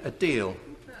seeking a deal.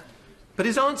 But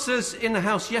his answers in the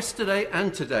House yesterday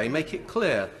and today make it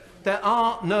clear there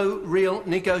are no real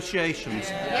negotiations,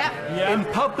 in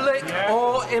public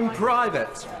or in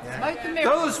private.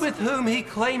 Those with whom he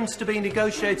claims to be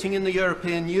negotiating in the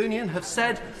European Union have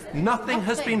said nothing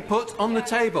has been put on the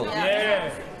table.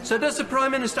 So does the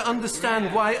Prime Minister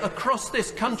understand why across this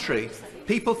country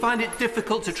people find it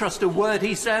difficult to trust a word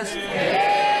he says?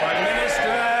 Prime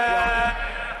Minister!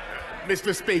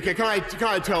 Mr. Speaker, can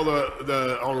I tell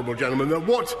the honourable gentleman that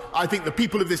what I think the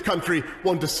people of this country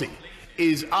want to see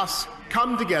is us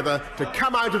come together to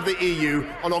come out of the EU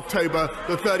on October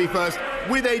the 31st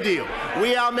with a deal.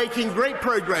 We are making great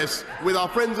progress with our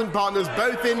friends and partners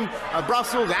both in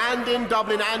Brussels and in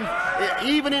Dublin and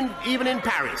even in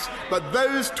Paris. But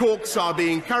those talks are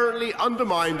being currently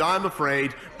undermined, I am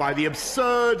afraid, by the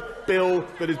absurd bill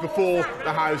that is before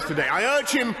the House today. I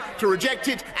urge him to reject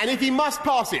it, and if he must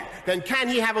pass it, then can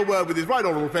he have a word with his right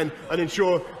honourable friend and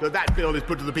ensure that that bill is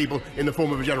put to the people in the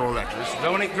form of a general election?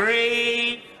 Don't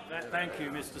agree. Thank you,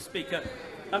 Mr. Speaker.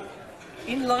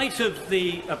 In light of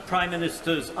the Prime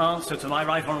Minister's answer to my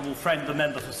right honourable friend, the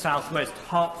member for South West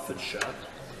Hertfordshire,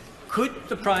 could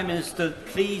the Prime Minister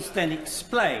please then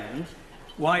explain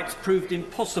why it's proved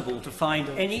impossible to find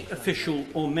any official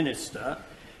or minister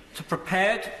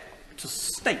prepared to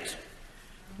state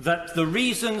that the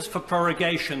reasons for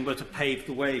prorogation were to pave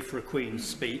the way for a Queen's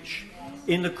speech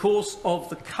in the course of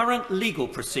the current legal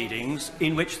proceedings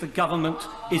in which the government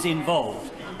is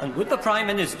involved? And would the Prime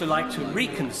Minister like to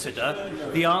reconsider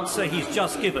the answer he's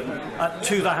just given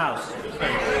to the House?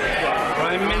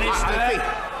 Prime Minister.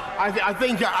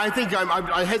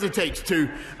 I hesitate to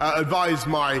advise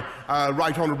my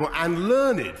right honourable and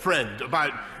learned friend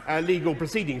about legal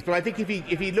proceedings, but I think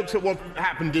if he looks at what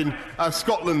happened in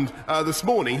Scotland this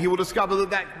morning, he will discover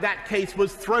that case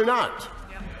was thrown out.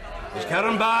 Ms.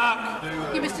 Karenbach.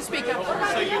 Thank you, Mr. Speaker.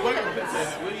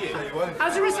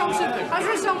 As a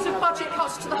result of budget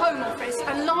cuts to the Home Office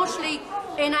and largely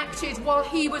enacted while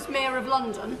he was Mayor of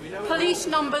London, police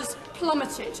numbers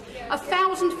plummeted.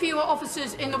 1,000 fewer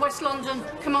officers in the West London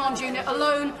Command Unit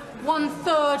alone,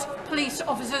 1/3 police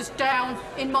officers down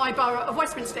in my borough of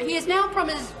Westminster. He is now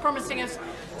promising us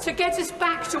to get us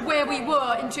back to where we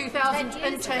were in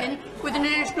 2010 with an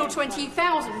additional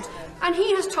 20,000. And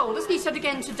he has told us, he said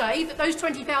again today, that those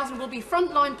 20,000 will be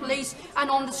frontline police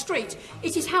and on the street.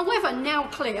 It is, however, now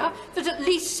clear that at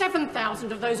least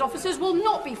 7,000 of those officers will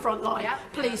not be frontline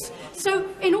police. So,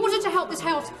 in order to help this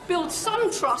House build some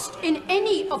trust in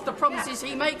any of the promises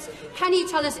he makes, can he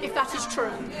tell us if that is true?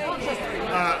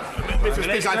 Mr.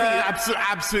 Speaker, I think it's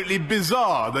absolutely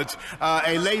bizarre that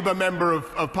a Labour Member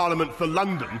of Parliament for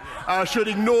London should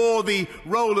ignore the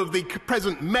role of the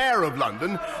present Mayor of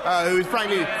London, who is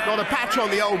frankly not a patch on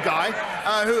the old guy,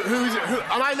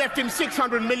 and I left him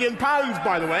 £600 million,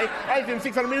 by the way. I left him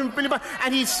 £600 million,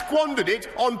 and he squandered it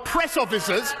on press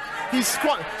officers.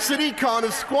 Sadiq Khan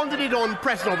has squandered it on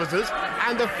press officers,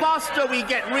 and the faster we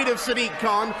get rid of Sadiq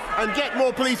Khan and get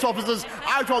more police officers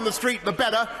out on the street, the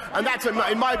better, and that's,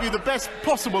 in my view, the best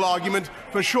possible argument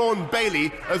for Sean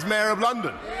Bailey as Mayor of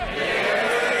London.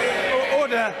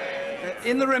 Order.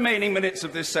 In the remaining minutes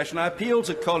of this session, I appeal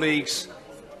to colleagues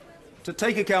to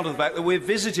take account of the fact that we're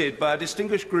visited by a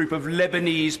distinguished group of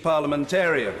Lebanese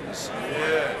parliamentarians.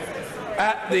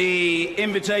 At the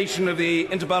invitation of the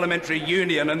Interparliamentary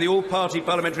Union and the All-Party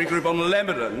Parliamentary Group on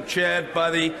Lebanon, chaired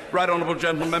by the Right Honourable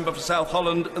Gentleman Member for South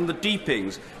Holland and the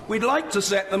Deepings. We'd like to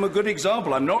set them a good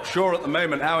example. I'm not sure at the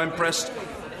moment how impressed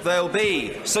they'll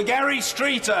be. Sir Gary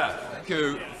Streeter. Thank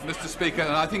you, Mr. Speaker,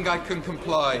 and I think I can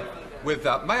comply with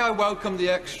that. May I welcome the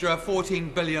extra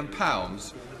 £14 billion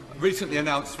recently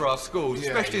announced for our schools,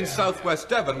 especially in South West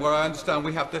Devon, where I understand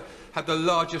we have the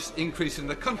largest increase in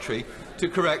the country to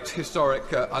correct historic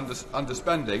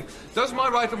underspending. Does my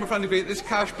right honourable friend agree that this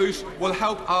cash boost will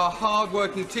help our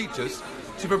hard-working teachers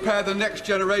to prepare the next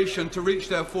generation to reach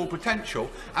their full potential?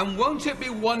 And won't it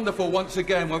be wonderful once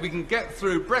again, when we can get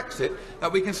through Brexit,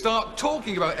 that we can start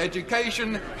talking about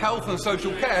education, health and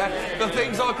social care, the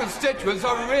things our constituents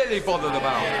are really bothered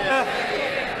about?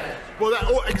 Well,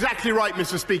 exactly right,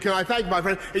 Mr. Speaker. I thank my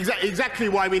friend. Exactly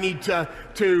why we need to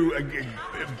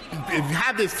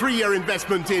have this 3-year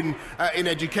investment in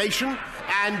education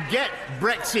and get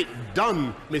Brexit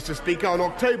done, Mr. Speaker, on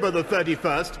October the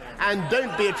 31st, and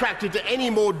don't be attracted to any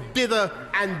more dither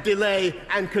and delay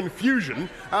and confusion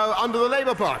under the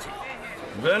Labour Party.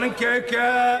 Vernon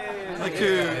Coker. Thank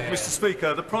you, Mr.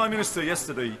 Speaker. The Prime Minister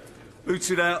yesterday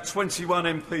booted out 21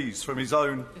 MPs from his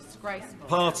own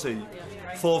party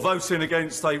for voting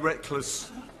against a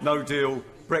reckless no-deal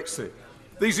Brexit.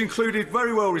 These included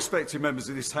very well-respected members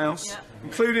of this House,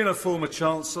 including a former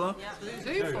Chancellor,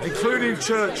 including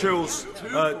Churchill's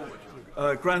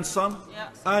grandson,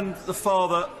 and the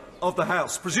father of the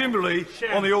House, presumably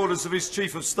on the orders of his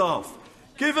Chief of Staff.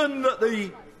 Given that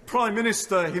the Prime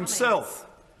Minister himself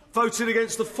voted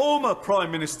against the former Prime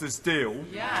Minister's deal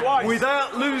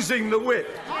without losing the whip,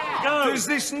 does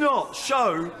this not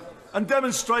show and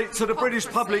demonstrate to the British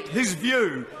public his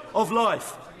view of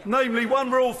life, namely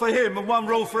one rule for him and one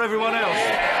rule for everyone else?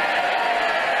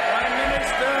 Prime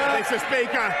Minister. Mr.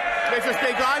 Speaker,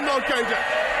 I'm not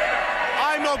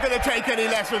going to take any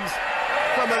lessons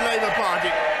from the Labour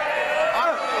Party.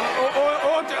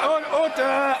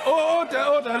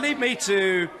 Order. Leave me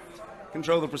to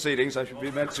control the proceedings. I should be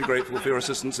immensely grateful for your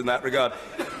assistance in that regard.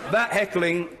 That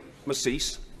heckling must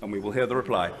cease, and we will hear the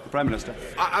reply. The Prime Minister.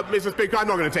 Mr. Speaker, I'm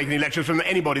not going to take any lectures from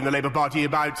anybody in the Labour Party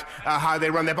about how they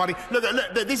run their party. Look,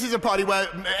 this is a party where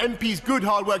MPs, good,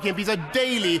 hard-working MPs, are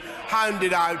daily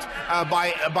hounded out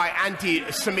by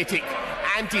anti-Semitic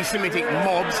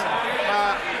mobs.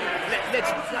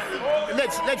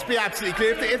 Let's be absolutely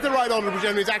clear. If the Right Honourable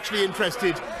Gentleman is actually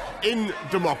interested in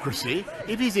democracy,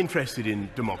 if he's interested in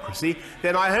democracy,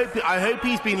 then I hope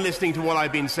he's been listening to what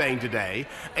I've been saying today.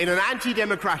 In an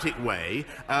anti-democratic way,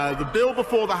 the bill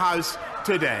before the House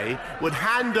today would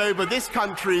hand over this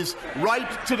country's right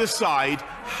to decide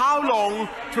how long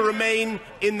to remain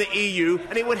in the EU,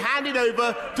 and it would hand it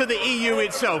over to the EU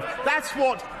itself. That's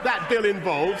what that bill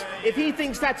involves. If he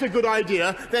thinks that's a good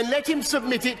idea, then let him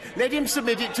submit it. Let him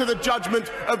submit it to the judgment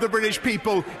of the British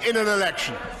people in an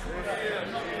election.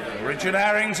 Richard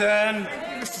Harrington.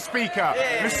 Mr.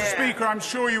 Speaker, I'm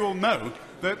sure you all know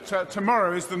that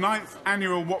tomorrow is the 9th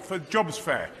annual Watford Jobs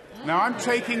Fair. Now, I'm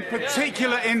taking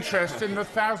particular interest in the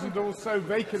 1,000 or so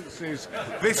vacancies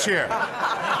this year, and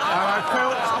I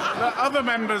felt that other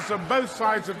members of both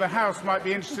sides of the House might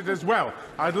be interested as well.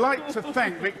 I'd like to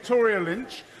thank Victoria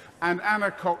Lynch and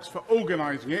Anna Cox for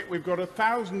organising it. We've got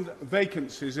 1,000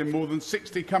 vacancies in more than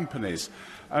 60 companies.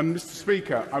 Mr.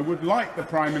 Speaker, I would like the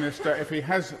Prime Minister, if he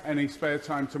has any spare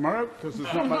time tomorrow, because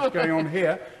there's not much going on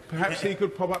here, perhaps he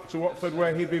could pop up to Watford,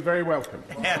 where he'd be very welcome.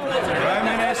 Prime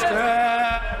Minister.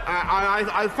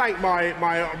 I thank my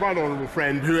right honourable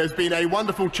friend, who has been a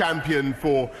wonderful champion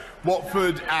for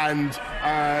Watford and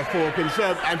for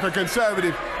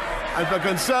conservative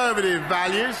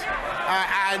values,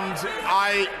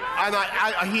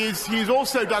 he's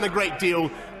also done a great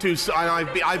deal.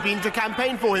 I've been to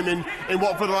campaign for him in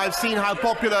Watford, and I've seen how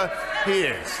popular he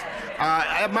is.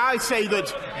 May I say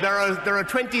that there are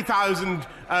 20,000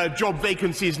 job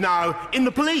vacancies now in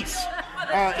the police,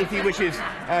 if he wishes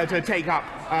to take up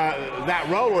that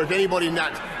role, or if anybody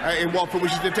in Watford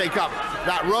wishes to take up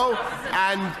that role,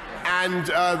 and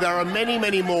there are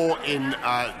many more in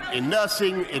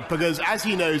nursing, because, as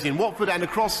he knows, in Watford and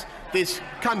across this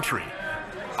country,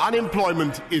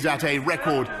 unemployment is at a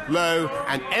record low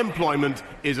and employment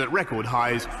is at record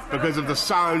highs because of the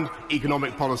sound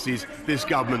economic policies this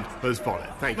government has followed.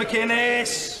 Thank you.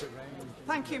 McInnes.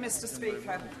 Thank you, Mr.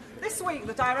 Speaker. This week,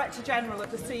 the Director General of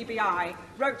the CBI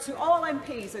wrote to all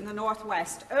MPs in the North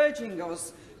West, urging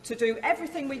us to do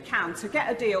everything we can to get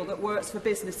a deal that works for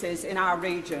businesses in our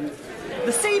region.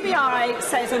 The CBI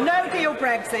says a no-deal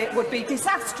Brexit would be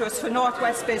disastrous for North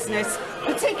West business,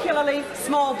 particularly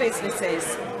small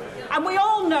businesses. And we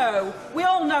all know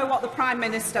what the Prime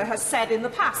Minister has said in the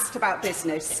past about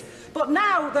business. But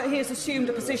now that he has assumed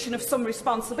a position of some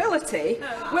responsibility,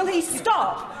 will he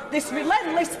stop this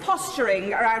relentless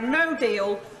posturing around no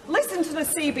deal, listen to the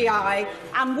CBI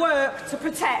and work to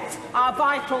protect our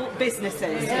vital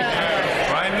businesses?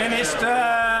 Prime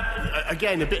Minister.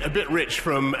 Again, a bit rich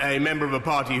from a member of a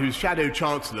party whose shadow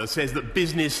chancellor says that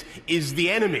business is the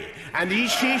enemy, and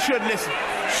she should listen.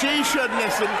 She should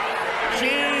listen.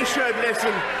 She should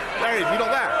listen. Where is he?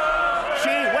 Not there.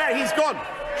 Where? He's gone.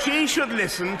 She should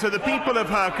listen to the people of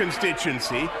her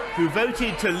constituency who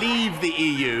voted to leave the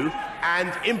EU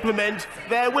and implement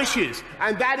their wishes.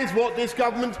 And that is what this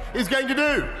government is going to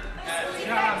do.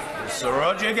 Sir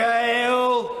Roger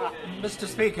Gale. Mr.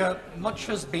 Speaker, much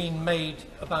has been made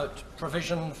about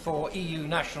provision for EU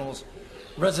nationals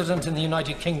resident in the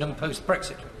United Kingdom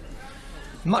post-Brexit.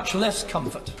 Much less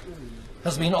comfort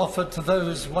has been offered to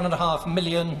those 1.5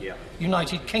 million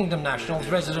United Kingdom nationals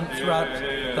resident throughout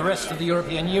the rest of the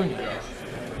European Union.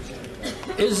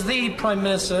 Is the Prime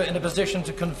Minister in a position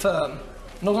to confirm,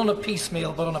 not on a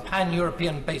piecemeal but on a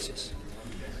pan-European basis,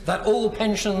 that all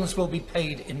pensions will be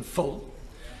paid in full,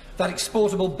 that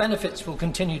exportable benefits will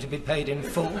continue to be paid in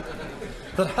full,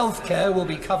 that healthcare will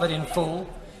be covered in full,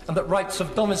 and that rights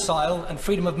of domicile and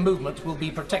freedom of movement will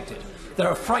be protected. There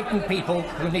are frightened people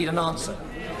who need an answer.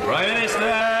 Prime Minister!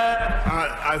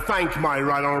 I thank my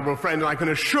right honourable friend, and I can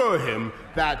assure him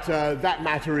that that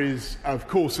matter is, of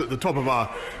course, at the top of our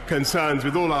concerns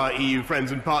with all our EU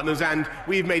friends and partners, and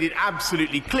we've made it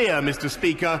absolutely clear, Mr.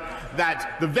 Speaker,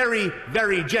 that the very,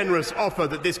 very generous offer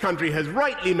that this country has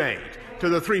rightly made to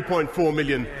the 3.4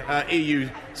 million EU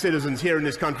citizens here in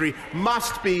this country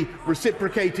must be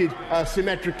reciprocated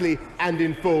symmetrically and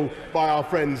in full by our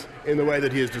friends in the way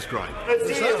that he has described.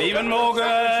 Stephen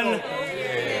Morgan.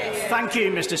 Thank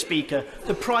you, Mr. Speaker.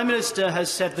 The Prime Minister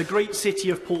has said the great city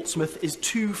of Portsmouth is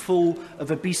too full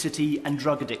of obesity and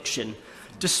drug addiction.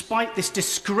 Despite this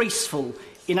disgraceful,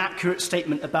 inaccurate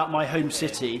statement about my home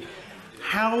city,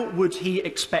 how would he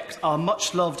expect our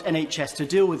much-loved NHS to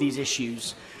deal with these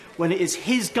issues when it is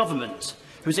his government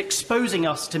who is exposing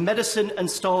us to medicine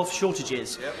and staff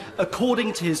shortages,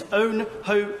 according to his own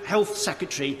Health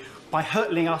Secretary, by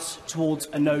hurtling us towards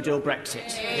a no-deal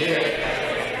Brexit?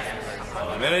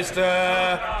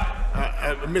 Minister.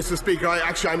 Mr. Speaker,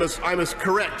 I must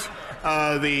correct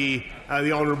the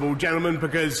honourable gentleman,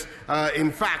 because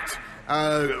in fact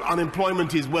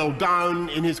unemployment is well down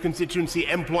in his constituency,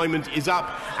 employment is up,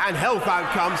 and health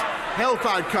outcomes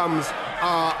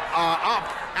are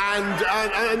up. And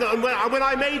when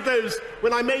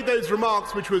I made those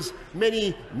remarks, which was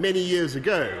many years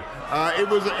ago,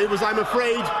 it was I'm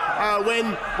afraid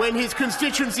when his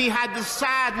constituency had the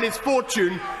sad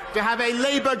misfortune to have a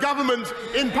Labour government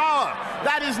in power.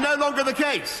 That is no longer the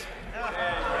case.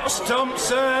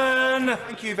 Thompson.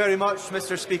 Thank you very much,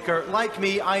 Mr. Speaker. Like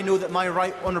me, I know that my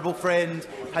right honourable friend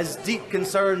has deep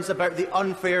concerns about the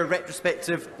unfair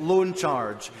retrospective loan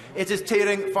charge. It is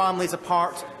tearing families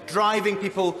apart, driving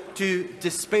people to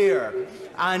despair,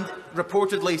 and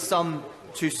reportedly some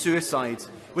to suicide.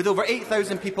 With over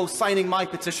 8,000 people signing my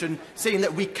petition saying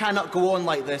that we cannot go on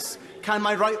like this, can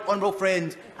my right honourable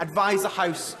friend advise the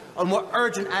House on what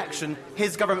urgent action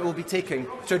his government will be taking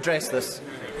to address this?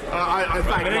 I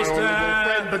thank my honourable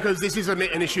friend, because this is an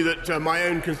issue that my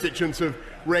own constituents have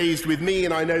raised with me,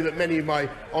 and I know that many of my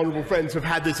honourable friends have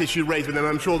had this issue raised with them.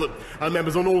 I'm sure that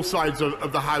members on all sides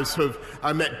of the House have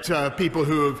met people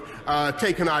who have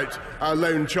taken out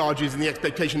loan charges in the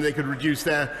expectation they could reduce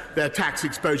their tax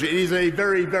exposure. It is a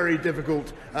very, very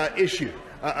difficult issue.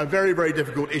 A very, very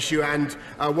difficult issue, and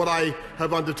what I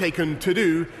have undertaken to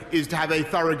do is to have a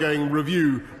thoroughgoing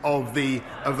review of the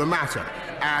matter.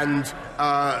 And,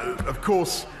 of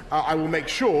course, I will make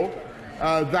sure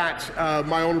that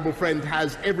my honourable friend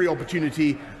has every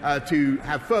opportunity to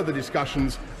have further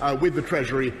discussions with the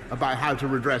Treasury about how to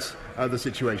redress the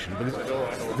situation. But it's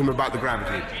about the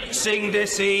gravity. Singh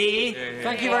Desi.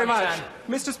 Thank you very much.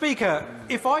 Mr. Speaker,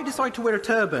 if I decide to wear a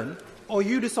turban, or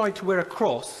you decide to wear a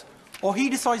cross, or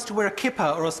he decides to wear a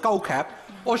kippah or a skull cap,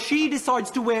 or she decides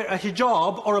to wear a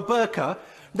hijab or a burqa,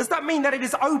 does that mean that it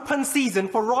is open season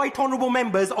for right honourable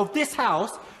members of this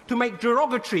House to make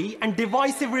derogatory and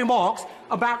divisive remarks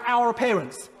about our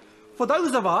appearance? For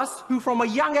those of us who from a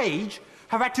young age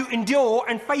have had to endure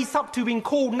and face up to being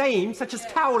called names such as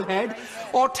Towelhead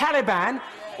or Taliban,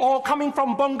 or coming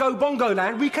from Bongo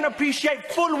land, we can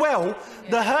appreciate full well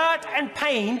the hurt and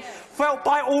pain felt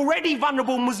by already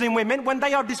vulnerable Muslim women when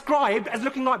they are described as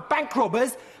looking like bank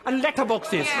robbers and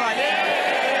letterboxes.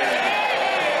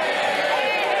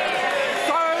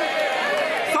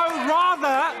 So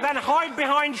rather than hide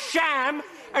behind sham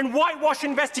and whitewash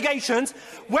investigations,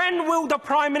 when will the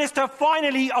Prime Minister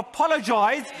finally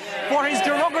apologise for his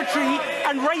derogatory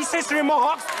and racist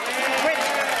remarks,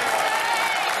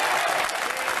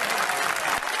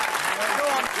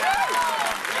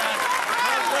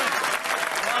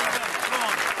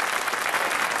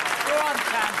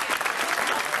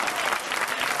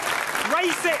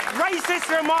 racist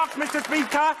remarks, Mr.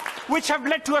 Speaker, which have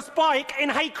led to a spike in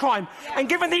hate crime? And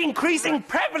given the increasing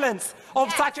prevalence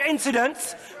of such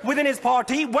incidents within his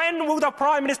party, when will the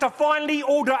Prime Minister finally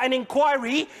order an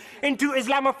inquiry into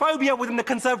Islamophobia within the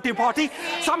Conservative Party,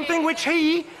 something which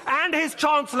he and his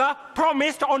Chancellor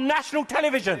promised on national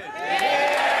television?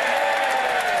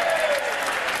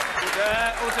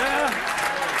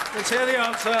 Let's hear the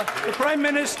answer. The Prime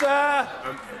Minister.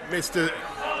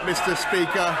 Mr.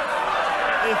 Speaker,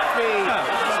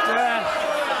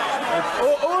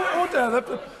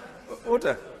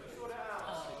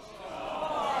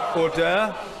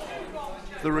 Order.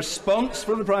 The response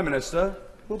from the Prime Minister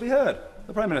will be heard.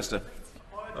 The Prime Minister.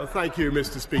 Thank you,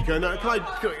 Mr. Speaker. Now, can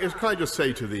I just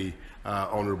say to the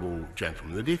honourable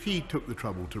gentleman that if he took the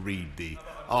trouble to read the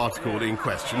article in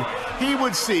question, he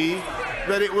would see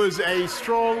that it was a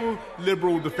strong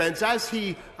Liberal defence, as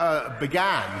he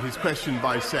began his question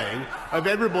by saying, of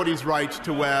everybody's right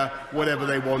to wear whatever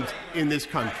they want in this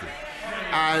country.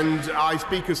 And I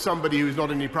speak as somebody who is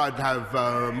not only proud to have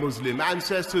Muslim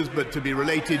ancestors, but to be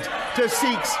related to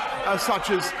Sikhs such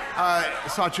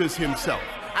as himself.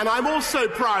 And I'm also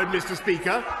proud, Mr.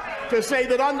 Speaker, to say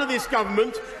that under this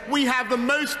government we have the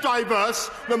most diverse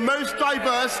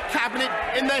cabinet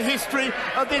in the history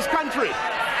of this country.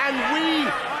 And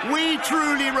we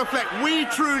truly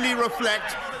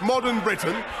reflect modern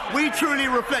Britain. We truly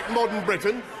reflect modern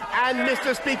Britain. And,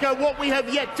 Mr. Speaker, what we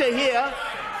have yet to hear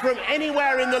from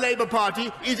anywhere in the Labour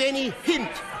Party is any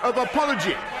hint of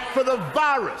apology for the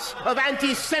virus of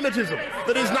anti-Semitism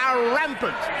that is now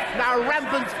rampant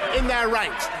in their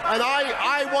ranks. And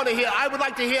I would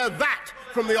like to hear that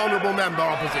from the honourable member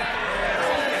opposite.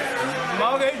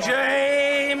 Margaret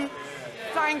James.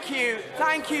 Thank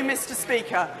you, Mr.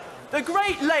 Speaker. The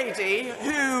great lady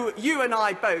who you and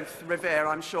I both revere,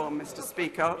 I'm sure, Mr.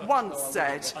 Speaker, once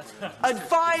said,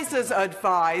 "Advisers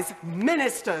advise,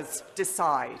 ministers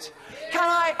decide." Can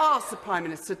I ask the Prime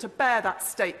Minister to bear that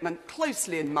statement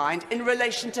closely in mind in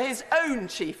relation to his own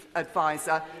chief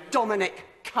adviser, Dominic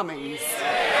Cummings?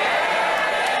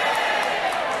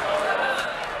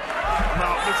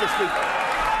 Well, Mr. Speaker.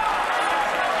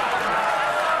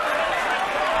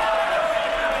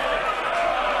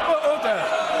 Order.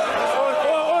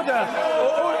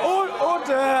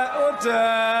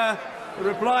 The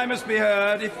reply must be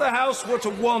heard. If the House were to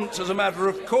want, as a matter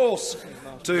of course,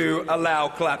 to allow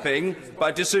clapping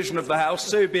by decision of the House,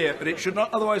 so be it, but it should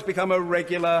not otherwise become a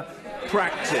regular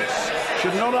practice.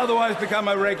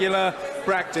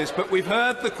 But we've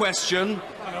heard the question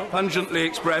pungently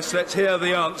expressed. Let's hear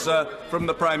the answer from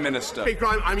the Prime Minister. Speaker,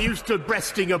 I'm used to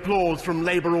breasting applause from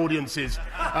Labour audiences,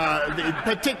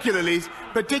 particularly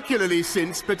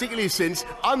since,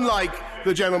 unlike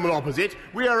the gentleman opposite,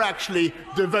 we are actually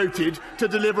devoted to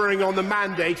delivering on the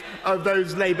mandate of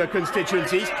those Labour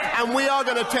constituencies, and we are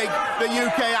going to take the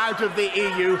UK out of the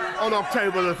EU on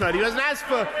October the 30th. And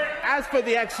as for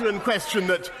the excellent question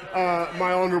that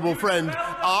my honourable friend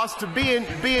asked, be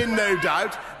in no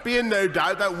doubt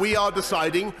that we are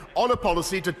deciding on a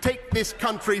policy to take this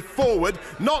country forward,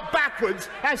 not backwards,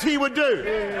 as he would do.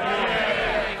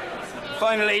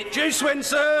 Finally, Jo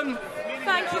Swinson.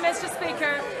 Thank you, Mr.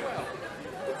 Speaker.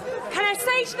 Can I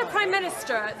say to the Prime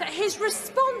Minister that his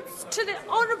response to the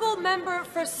honourable member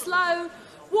for Slough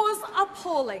was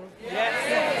appalling.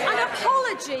 Yes. An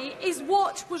apology is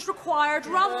what was required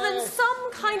rather than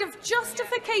some kind of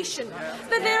justification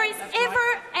that there is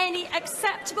ever any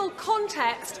acceptable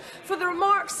context for the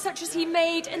remarks such as he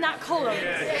made in that column.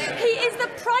 He is the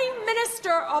Prime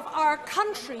Minister of our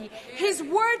country. His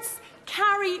words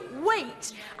carry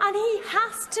weight, and he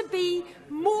has to be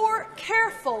more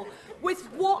careful with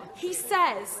what he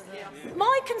says.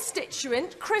 My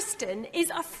constituent, Kristen, is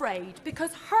afraid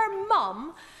because her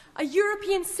mum, a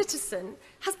European citizen,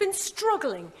 has been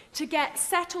struggling to get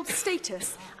settled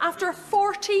status after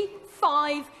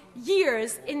 45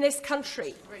 years in this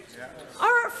country.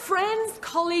 Our friends,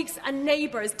 colleagues and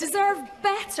neighbours deserve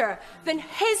better than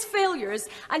his failures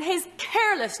and his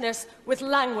carelessness with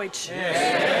language.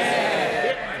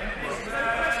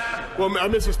 Well,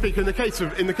 Mr. Speaker, in the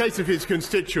case of his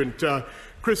constituent,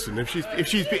 Kristen, if in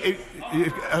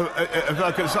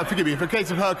the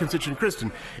case of her constituent,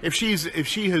 Kristen, if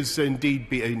she has indeed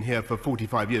been here for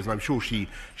 45 years, and I'm sure she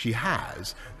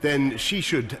has, then she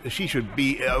should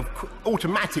be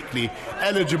automatically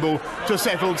eligible to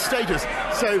settled status.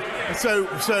 So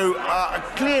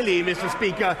clearly, Mr.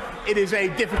 Speaker, it is a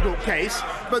difficult case,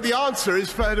 but the answer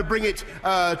is for her to bring it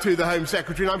to the Home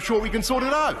Secretary, and I'm sure we can sort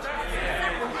it out.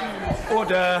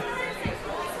 Order.